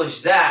they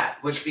published that,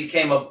 which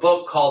became a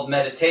book called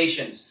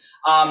Meditations.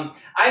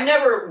 I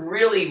never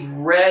really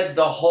read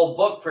the whole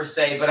book per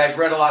se, but I've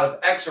read a lot of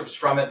excerpts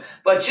from it.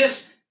 But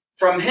just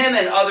from him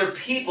and other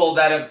people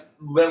that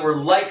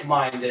were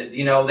like-minded,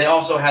 they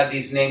also had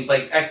these names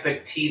like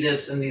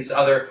Epictetus and these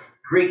other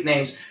Greek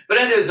names. But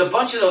then there's a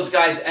bunch of those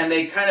guys, and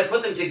they kind of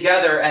put them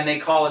together, and they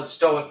call it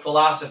Stoic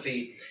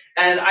philosophy.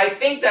 And I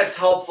think that's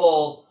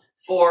helpful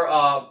for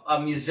a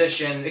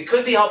musician. It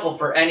could be helpful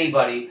for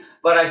anybody,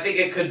 but I think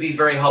it could be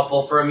very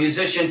helpful for a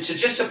musician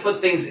to put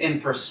things in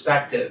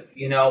perspective,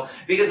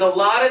 because a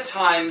lot of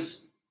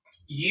times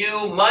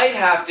you might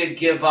have to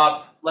give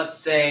up, let's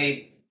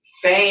say,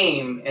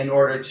 fame in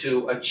order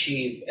to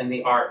achieve in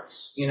the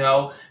arts,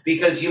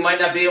 because you might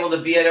not be able to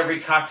be at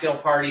every cocktail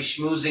party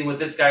schmoozing with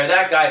this guy or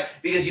that guy,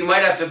 because you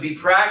might have to be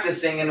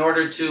practicing in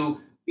order to,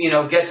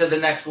 get to the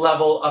next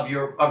level of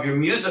your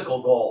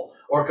musical goal,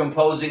 or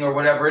composing, or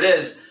whatever it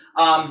is.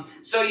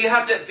 So you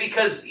have to,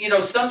 because,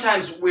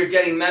 sometimes we're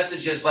getting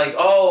messages like,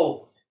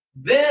 oh,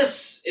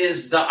 this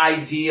is the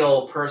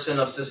ideal person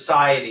of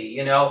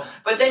society,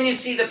 but then you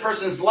see the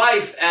person's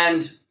life,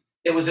 and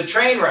it was a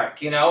train wreck.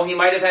 He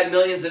might have had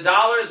millions of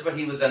dollars, but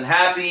he was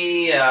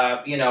unhappy.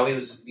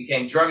 He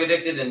became drug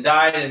addicted and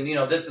died, and,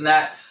 this and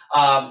that.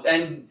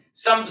 And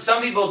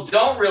some people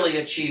don't really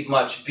achieve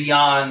much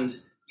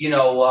beyond,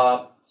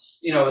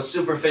 a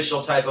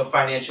superficial type of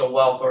financial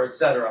wealth, or et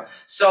cetera.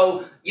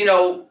 So,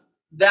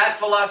 that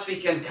philosophy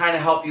can kind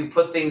of help you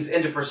put things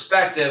into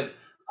perspective,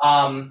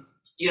 and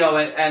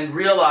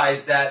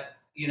realize that,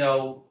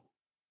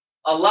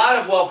 a lot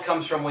of wealth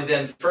comes from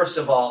within, first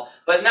of all,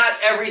 but not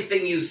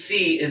everything you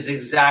see is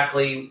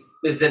exactly,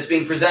 that's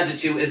being presented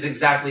to, is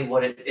exactly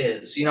what it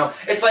is.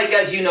 It's like,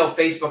 as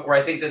Facebook, where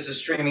I think this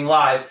is streaming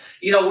live,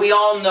 we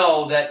all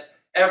know that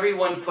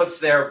everyone puts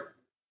their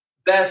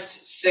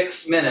best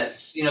 6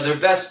 minutes, their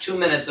best 2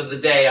 minutes of the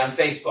day on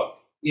Facebook.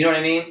 You know what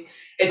I mean?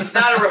 It's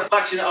not a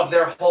reflection of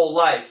their whole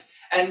life.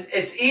 And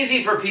it's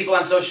easy for people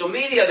on social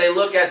media. They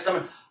look at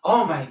someone,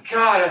 oh my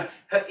God,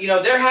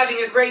 they're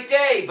having a great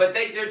day, but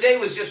their day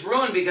was just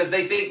ruined because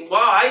they think,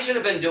 wow, I should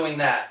have been doing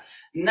that.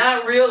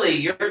 Not really.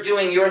 You're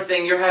doing your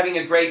thing. You're having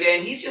a great day.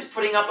 And he's just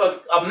putting up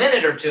a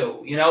minute or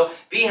two,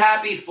 be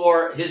happy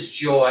for his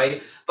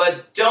joy,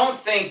 but don't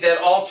think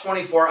that all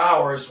 24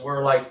 hours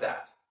were like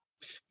that.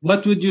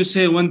 What would you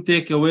say one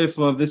takeaway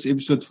for this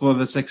episode for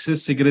the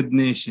Success Grid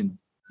Nation,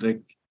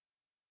 Rick?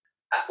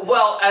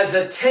 Well, as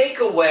a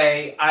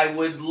takeaway, I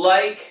would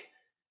like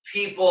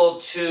people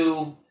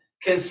to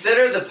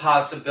consider the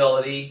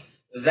possibility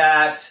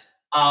that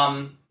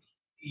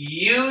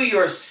you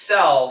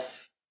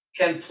yourself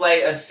can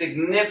play a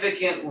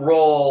significant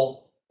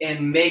role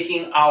in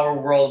making our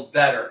world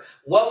better.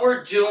 What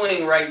we're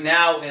doing right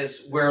now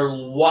is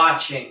we're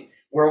watching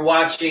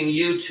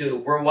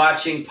YouTube, we're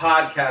watching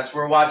podcasts,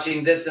 we're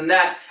watching this and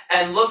that,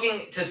 and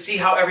looking to see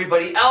how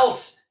everybody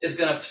else is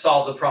going to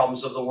solve the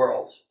problems of the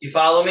world. You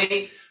follow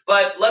me?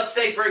 But let's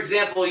say, for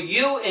example,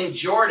 you in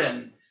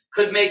Jordan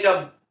could make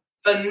a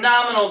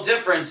phenomenal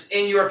difference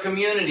in your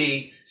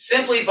community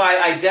simply by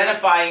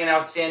identifying an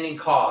outstanding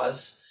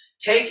cause,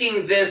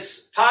 taking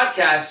this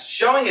podcast,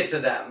 showing it to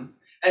them,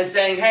 and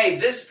saying, hey,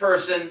 this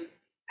person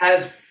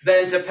has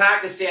been to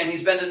Pakistan,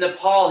 he's been to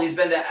Nepal, he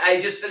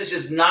just finished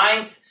his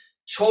 9th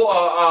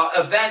tour,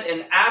 event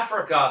in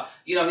Africa.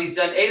 He's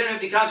done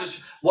 850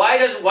 concerts. Why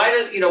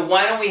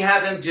don't we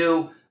have him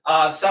do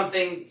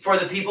something for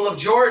the people of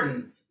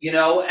Jordan?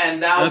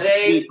 And now That's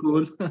really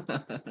cool.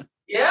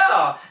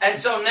 yeah. And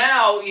so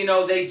now,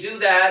 they do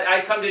that. I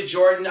come to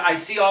Jordan. I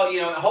see all,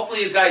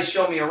 hopefully you guys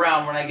show me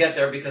around when I get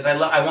there, because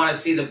I want to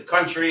see the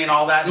country and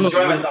all that and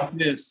enjoy myself.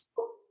 Yes.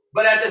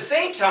 But at the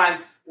same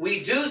time,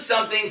 we do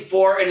something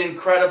for an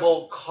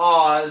incredible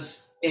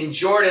cause in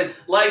Jordan.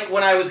 Like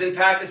when I was in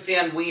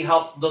Pakistan, we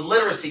helped the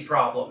literacy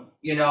problem,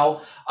 you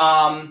know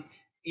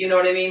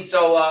what I mean?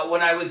 So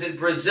when I was in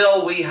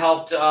Brazil, we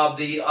helped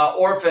the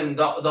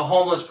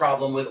homeless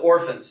problem with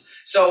orphans.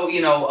 So,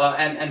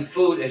 and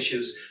food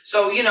issues.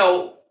 So,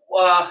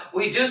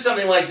 we do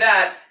something like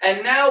that.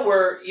 And now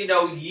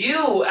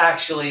you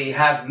actually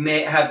have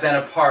been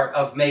a part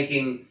of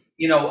making,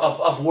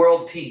 of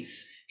world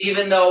peace.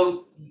 Even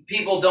though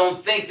people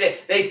don't think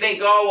that, they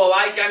think, oh, well,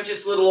 I'm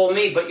just little old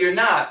me, but you're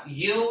not.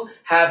 You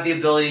have the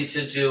ability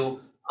to do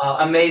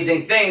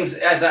amazing things,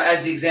 as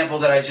the example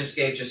that I just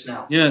gave just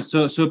now. Yeah,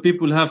 so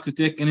people have to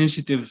take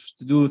initiative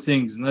to do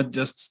things, not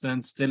just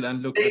stand still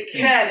and look. They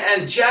can,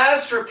 and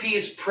Jazz for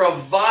Peace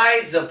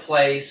provides a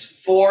place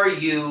for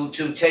you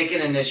to take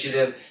an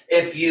initiative.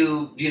 If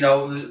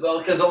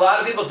because a lot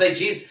of people say,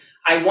 geez,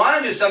 I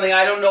want to do something,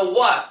 I don't know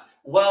what.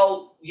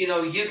 Well,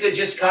 you could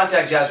just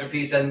contact Jazz for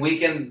Peace and we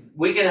can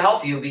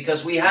help you,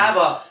 because we have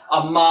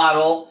a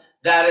model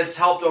that has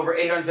helped over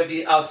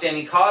 850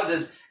 outstanding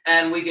causes,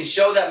 and we can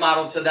show that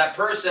model to that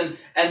person,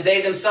 and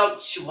they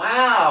themselves,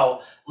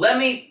 wow, let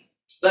me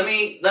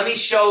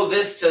show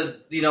this to,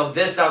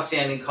 this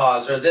outstanding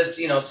cause, or this,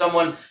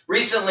 someone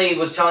recently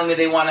was telling me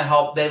they want to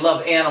help, they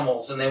love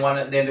animals, and they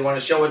want to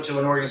show it to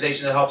an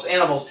organization that helps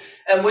animals,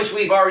 and which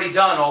we've already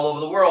done all over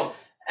the world.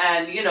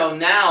 And,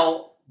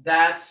 now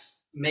that's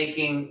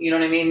making,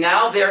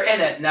 now they're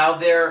in it. Now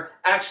they're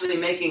actually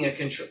making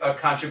a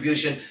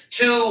contribution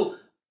to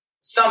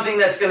something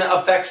that's going to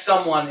affect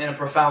someone in a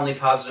profoundly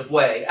positive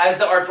way, as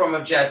the art form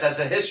of jazz has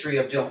a history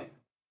of doing.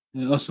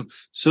 Yeah, awesome.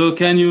 So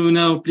can you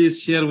now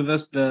please share with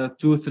us the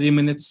 2-3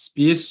 minutes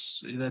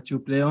piece that you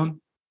play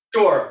on?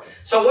 Sure.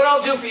 So what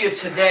I'll do for you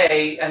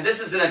today, and this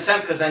is an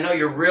attempt because I know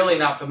you're really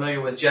not familiar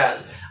with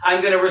jazz,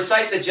 I'm going to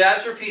recite the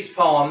Jazz for Peace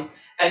poem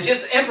and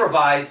just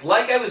improvise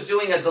like I was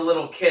doing as a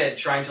little kid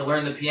trying to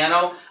learn the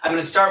piano. I'm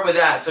going to start with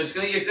that. So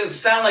you're going to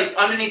sound like,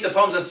 underneath the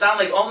poems, it'll sound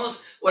like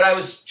almost what I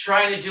was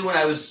trying to do when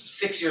I was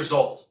 6 years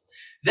old.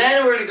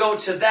 Then we're going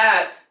to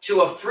go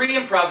to a free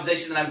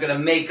improvisation that I'm going to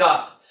make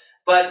up.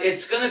 But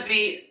it's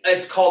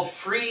called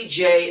Free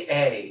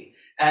JA.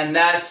 And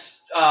that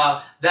is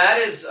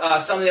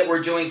something that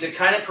we're doing to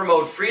kind of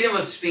promote freedom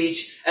of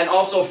speech and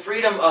also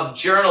freedom of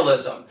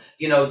journalism.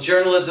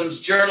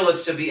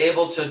 Journalists to be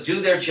able to do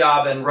their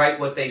job and write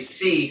what they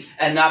see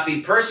and not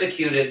be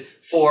persecuted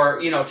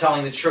for,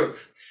 telling the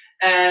truth.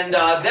 And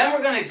then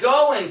we're going to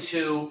go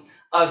into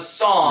a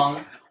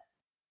song.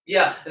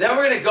 Yeah, then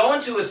we're going to go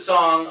into a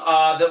song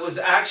that was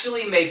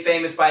actually made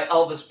famous by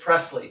Elvis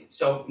Presley.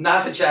 So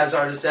not a jazz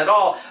artist at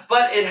all,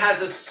 but it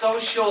has a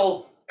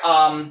social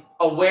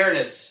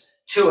awareness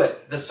to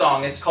it, the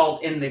song. It's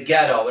called In the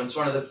Ghetto, and it's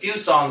one of the few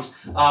songs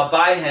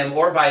by him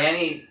or by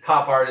any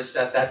pop artist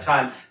at that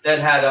time that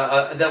had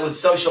that was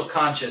social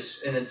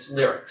conscious in its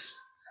lyrics.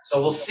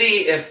 So we'll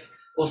see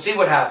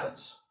what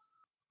happens.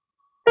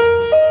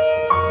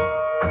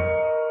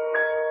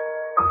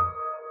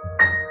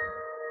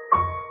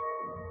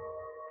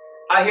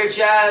 I hear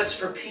jazz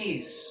for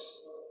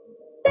peace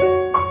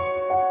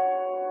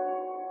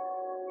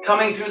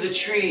coming through the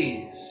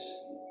trees.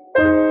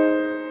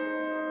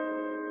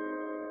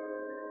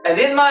 And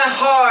in my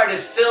heart,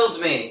 it fills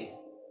me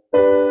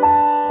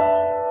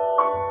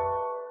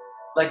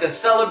like a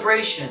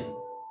celebration.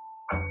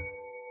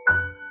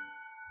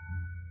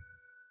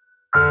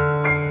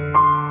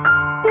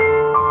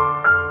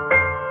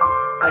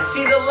 I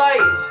see the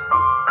light.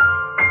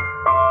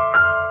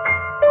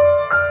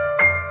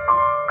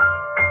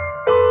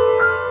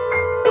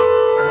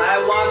 And I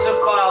want to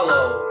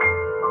follow.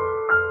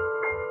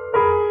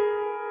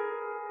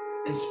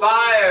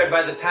 Inspired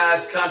by the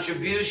past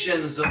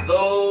contributions of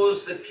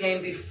those that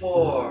came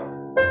before,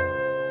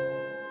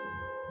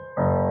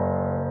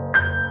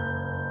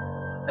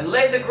 and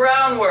laid the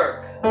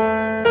groundwork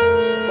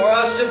for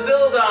us to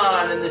build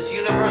on in this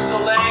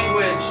universal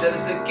language that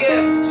is a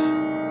gift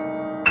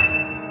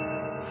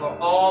for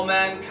all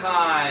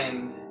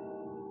mankind.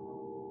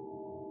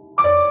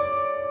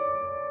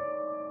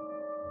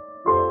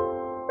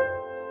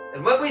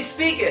 And when we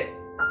speak it,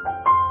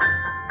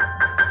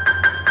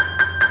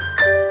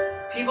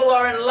 people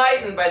are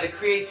enlightened by the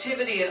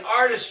creativity and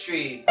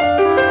artistry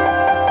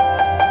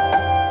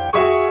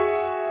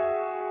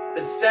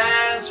that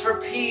stands for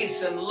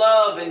peace and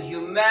love and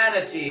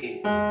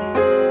humanity.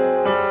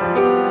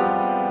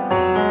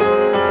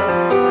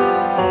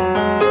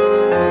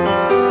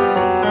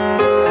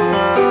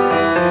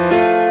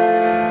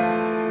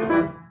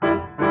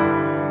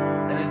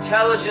 And in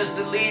intelligence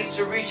that leads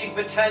to reaching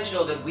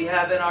potential that we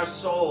have in our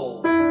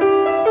soul.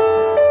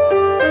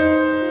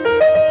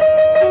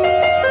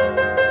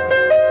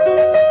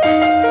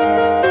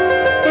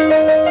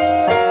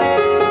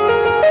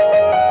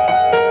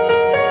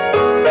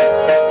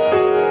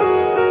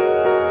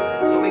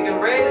 So we can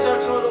raise our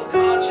total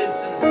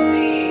conscience and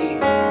see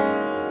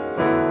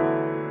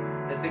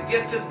that the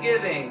gift of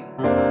giving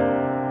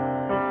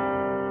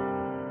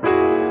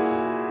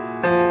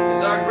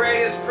is our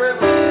greatest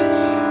privilege.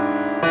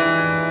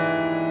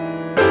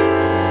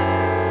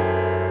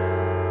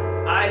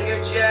 I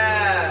hear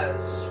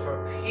jazz for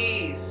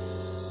peace.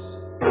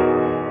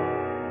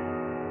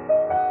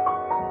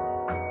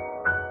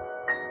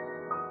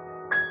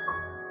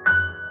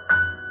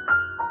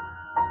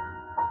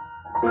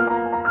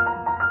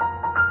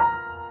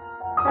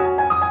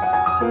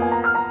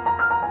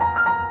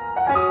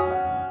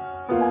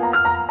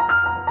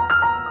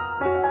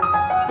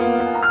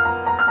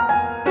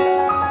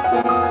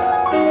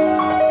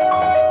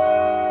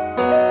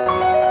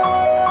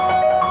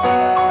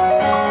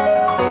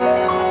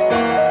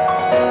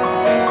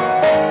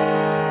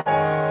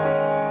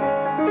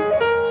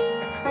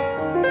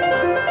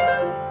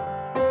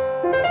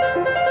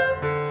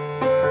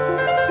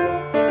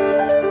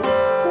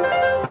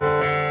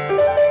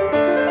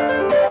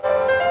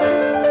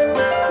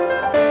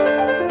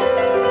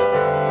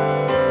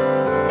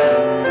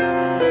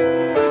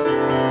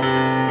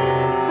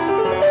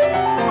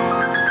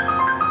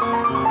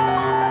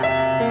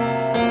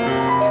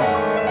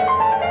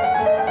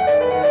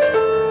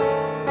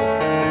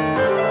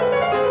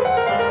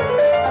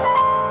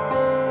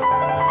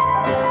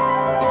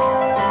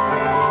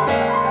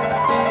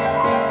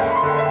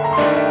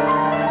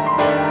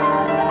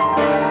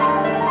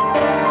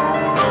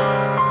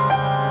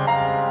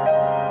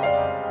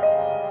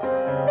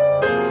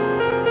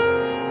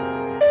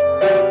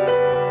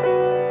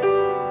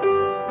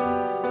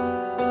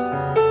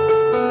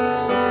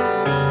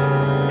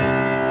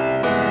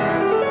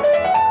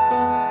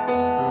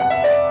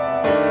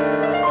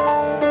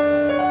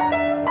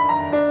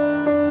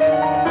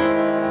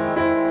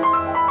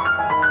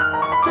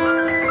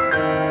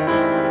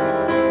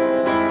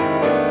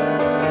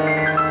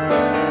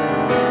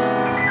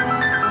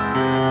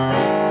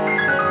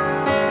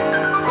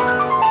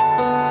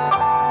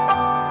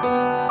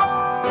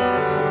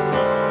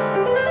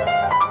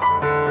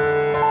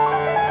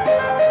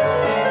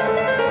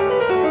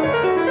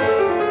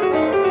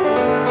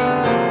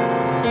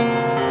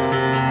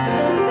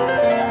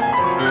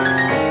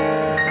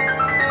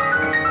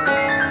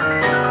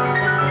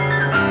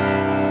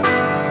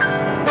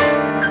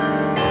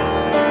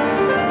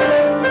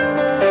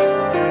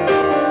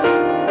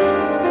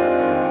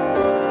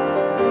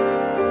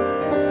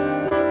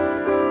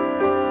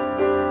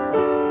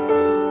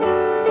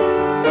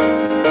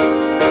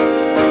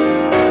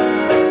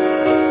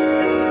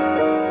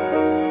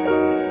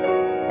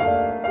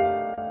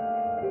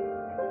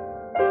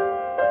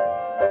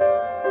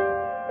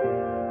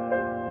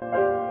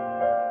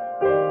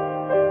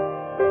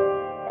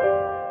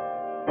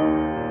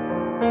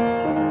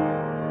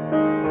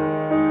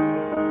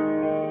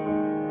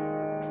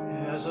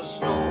 As a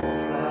snow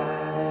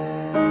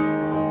flies,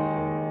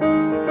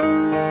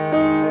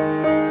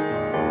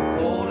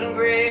 cold and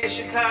gray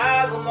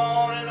Chicago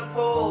morning, a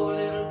poor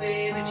little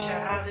baby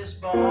child is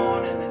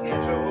born in the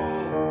ghetto.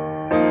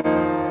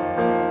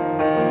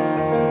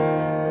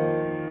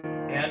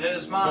 And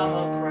his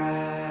mama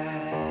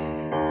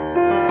cries.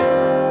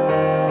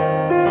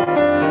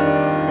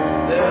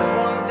 If there's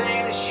one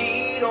thing that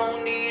she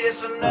don't need,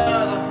 it's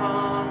another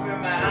hungry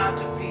mouth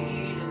to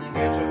feed in the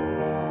ghetto.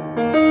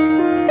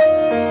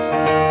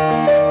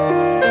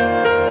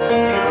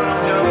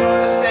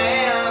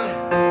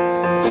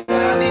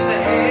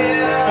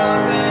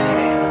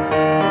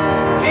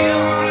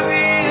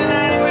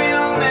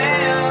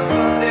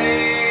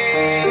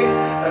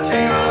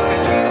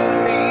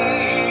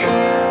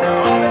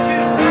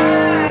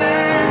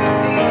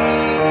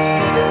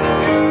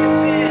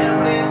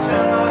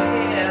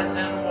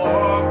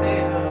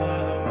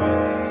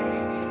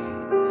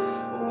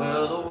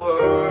 Well, the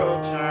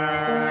world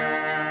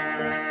turns.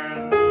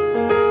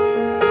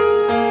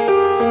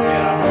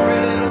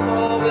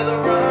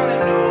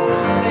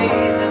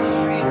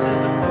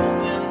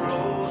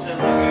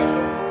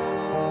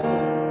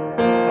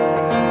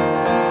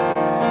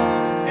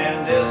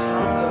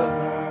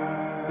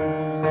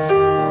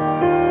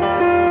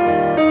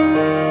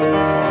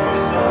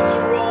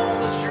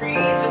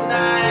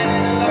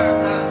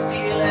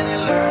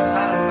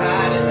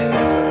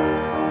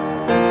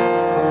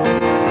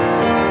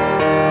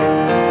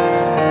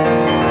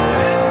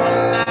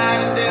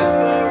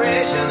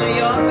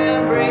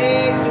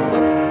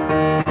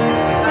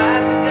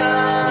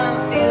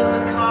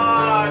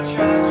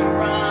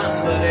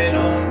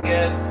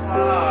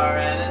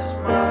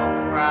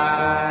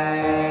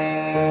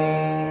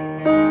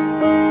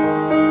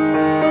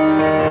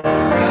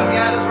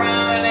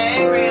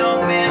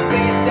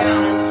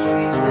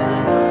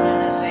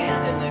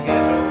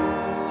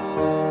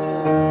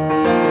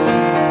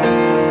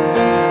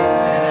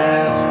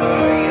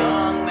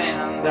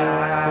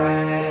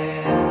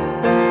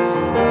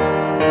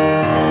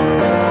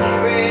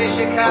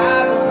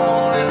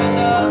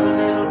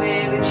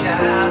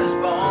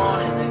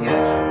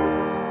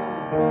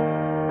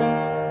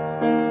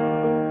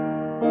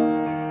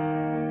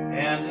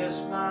 and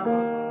his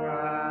mama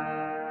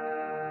cries.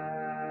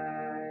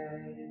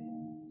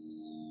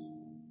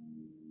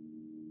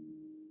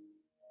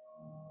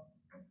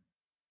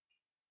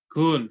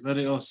 Cool.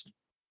 Very awesome.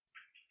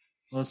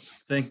 Awesome.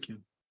 Thank you.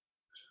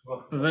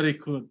 Very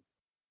cool.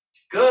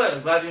 Good.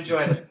 I'm glad you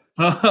enjoyed it.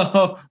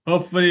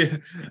 hopefully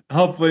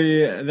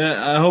that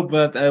I hope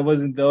that I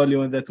wasn't the only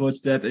one that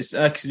watched that. It's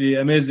actually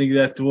amazing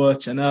that to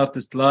watch an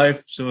artist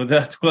live, so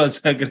that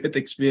was a great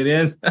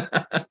experience.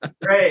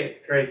 Great.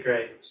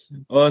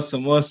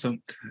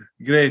 Awesome,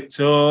 great.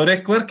 So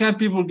Rick, where can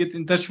people get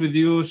in touch with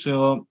you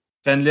so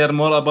can learn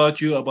more about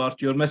you,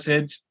 about your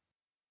message?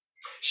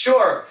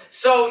 Sure.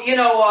 So,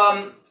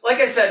 like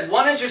I said,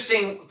 one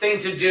interesting thing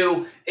to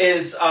do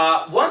is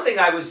one thing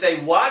I would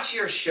say, watch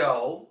your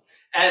show,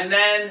 and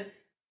then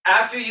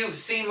after you've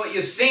seen what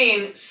you've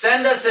seen,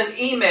 send us an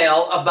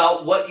email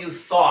about what you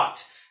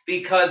thought,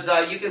 because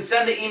you can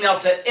send the email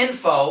to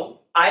info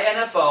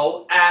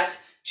at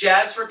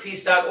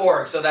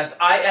jazzforpeace.org. So that's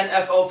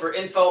info for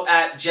info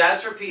at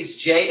jazzforpeace,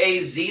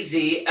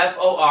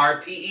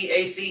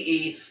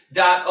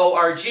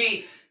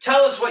 jazzforpeace.org.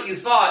 Tell us what you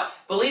thought.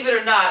 Believe it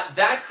or not,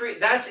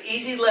 that's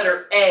easy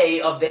letter A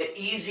of the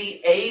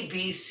easy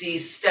ABC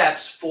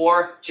steps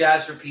for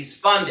Jazz for Peace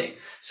funding.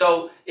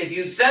 So if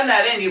you send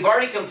that in, you've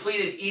already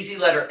completed easy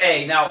letter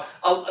A. Now,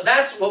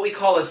 that's what we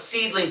call a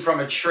seedling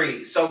from a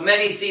tree. So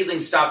many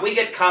seedlings stop. We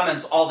get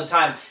comments all the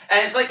time.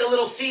 And it's like a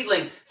little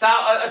seedling.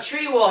 A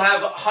tree will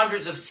have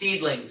hundreds of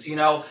seedlings,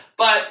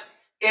 but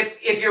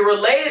if you're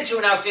related to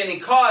an outstanding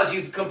cause,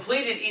 you've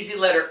completed easy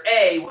letter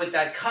A with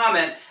that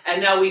comment,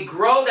 and now we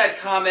grow that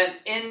comment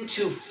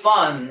into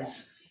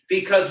funds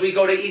because we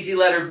go to easy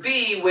letter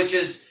B, which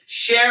is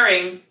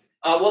sharing.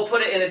 We'll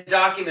put it in a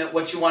document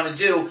what you want to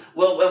do.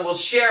 We'll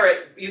share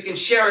it. You can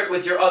share it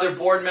with your other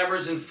board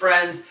members and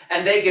friends,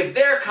 and they give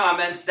their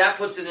comments. That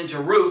puts it into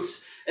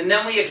roots, and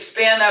then we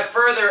expand that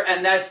further,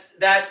 and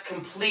that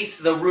completes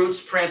the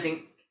roots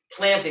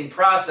planting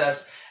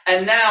process.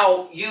 And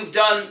now you've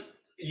done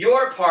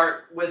your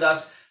part with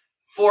us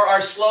for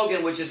our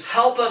slogan, which is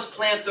help us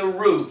plant the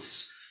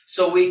roots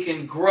so we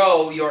can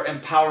grow your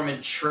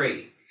empowerment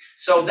tree.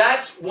 So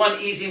that's one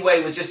easy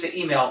way with just an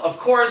email. Of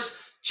course,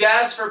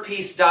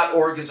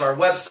 jazzforpeace.org is our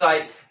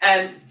website.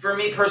 And for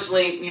me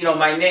personally,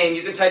 my name,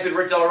 you can type in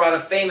Rick DellaRatta,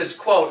 famous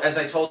quote, as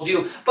I told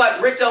you, but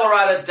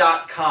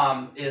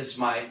rickdellaratta.com is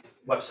my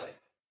website.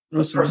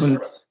 Awesome.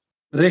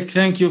 Rick,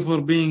 thank you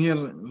for being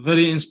here.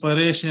 Very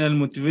inspirational,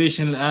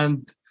 motivational,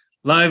 and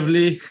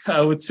lively,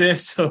 I would say.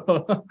 So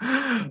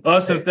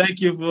awesome.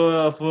 Thank you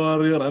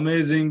for your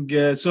amazing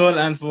soul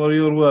and for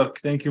your work.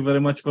 Thank you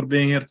very much for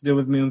being here today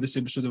with me on this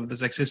episode of the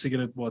Success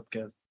Secret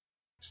podcast.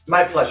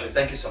 My pleasure.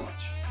 Thank you so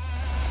much.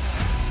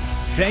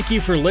 Thank you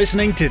for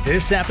listening to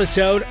this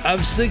episode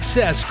of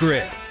Success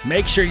Grid.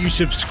 Make sure you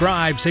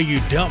subscribe so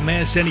you don't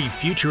miss any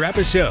future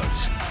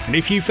episodes. And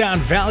if you found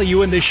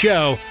value in the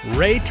show,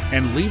 rate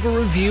and leave a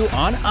review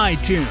on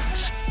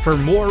iTunes. For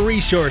more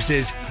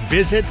resources,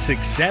 visit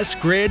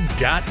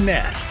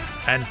successgrid.net.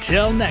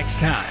 Until next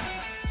time.